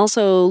 Yes, and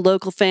also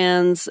local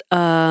fans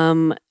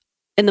in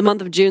the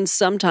month of June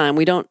sometime.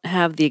 We don't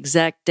have the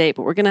exact date,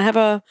 but we're going to have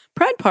a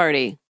Pride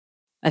party,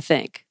 I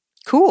think.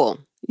 Cool.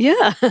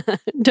 Yeah.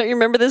 Don't you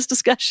remember this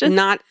discussion?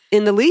 Not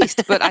in the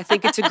least, but I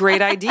think it's a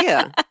great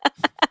idea.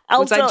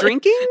 Was I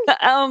drinking?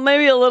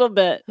 Maybe a little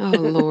bit. Oh,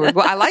 Lord.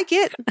 Well, I like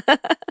it.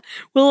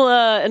 We'll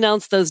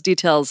announce those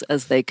details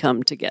as they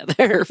come together.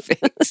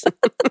 Perfect.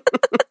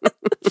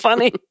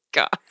 Funny.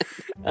 God.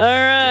 All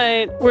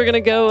right. We're going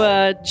to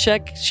go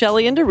check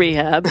Shelly into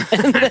rehab.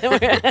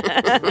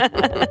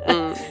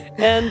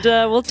 And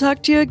we'll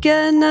talk to you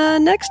again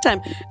next time.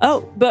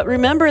 Oh, but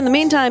remember, in the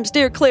meantime,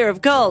 steer clear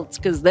of cults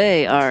because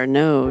they are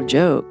no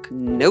joke.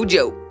 No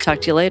joke. Talk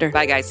to you later.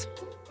 Bye, guys.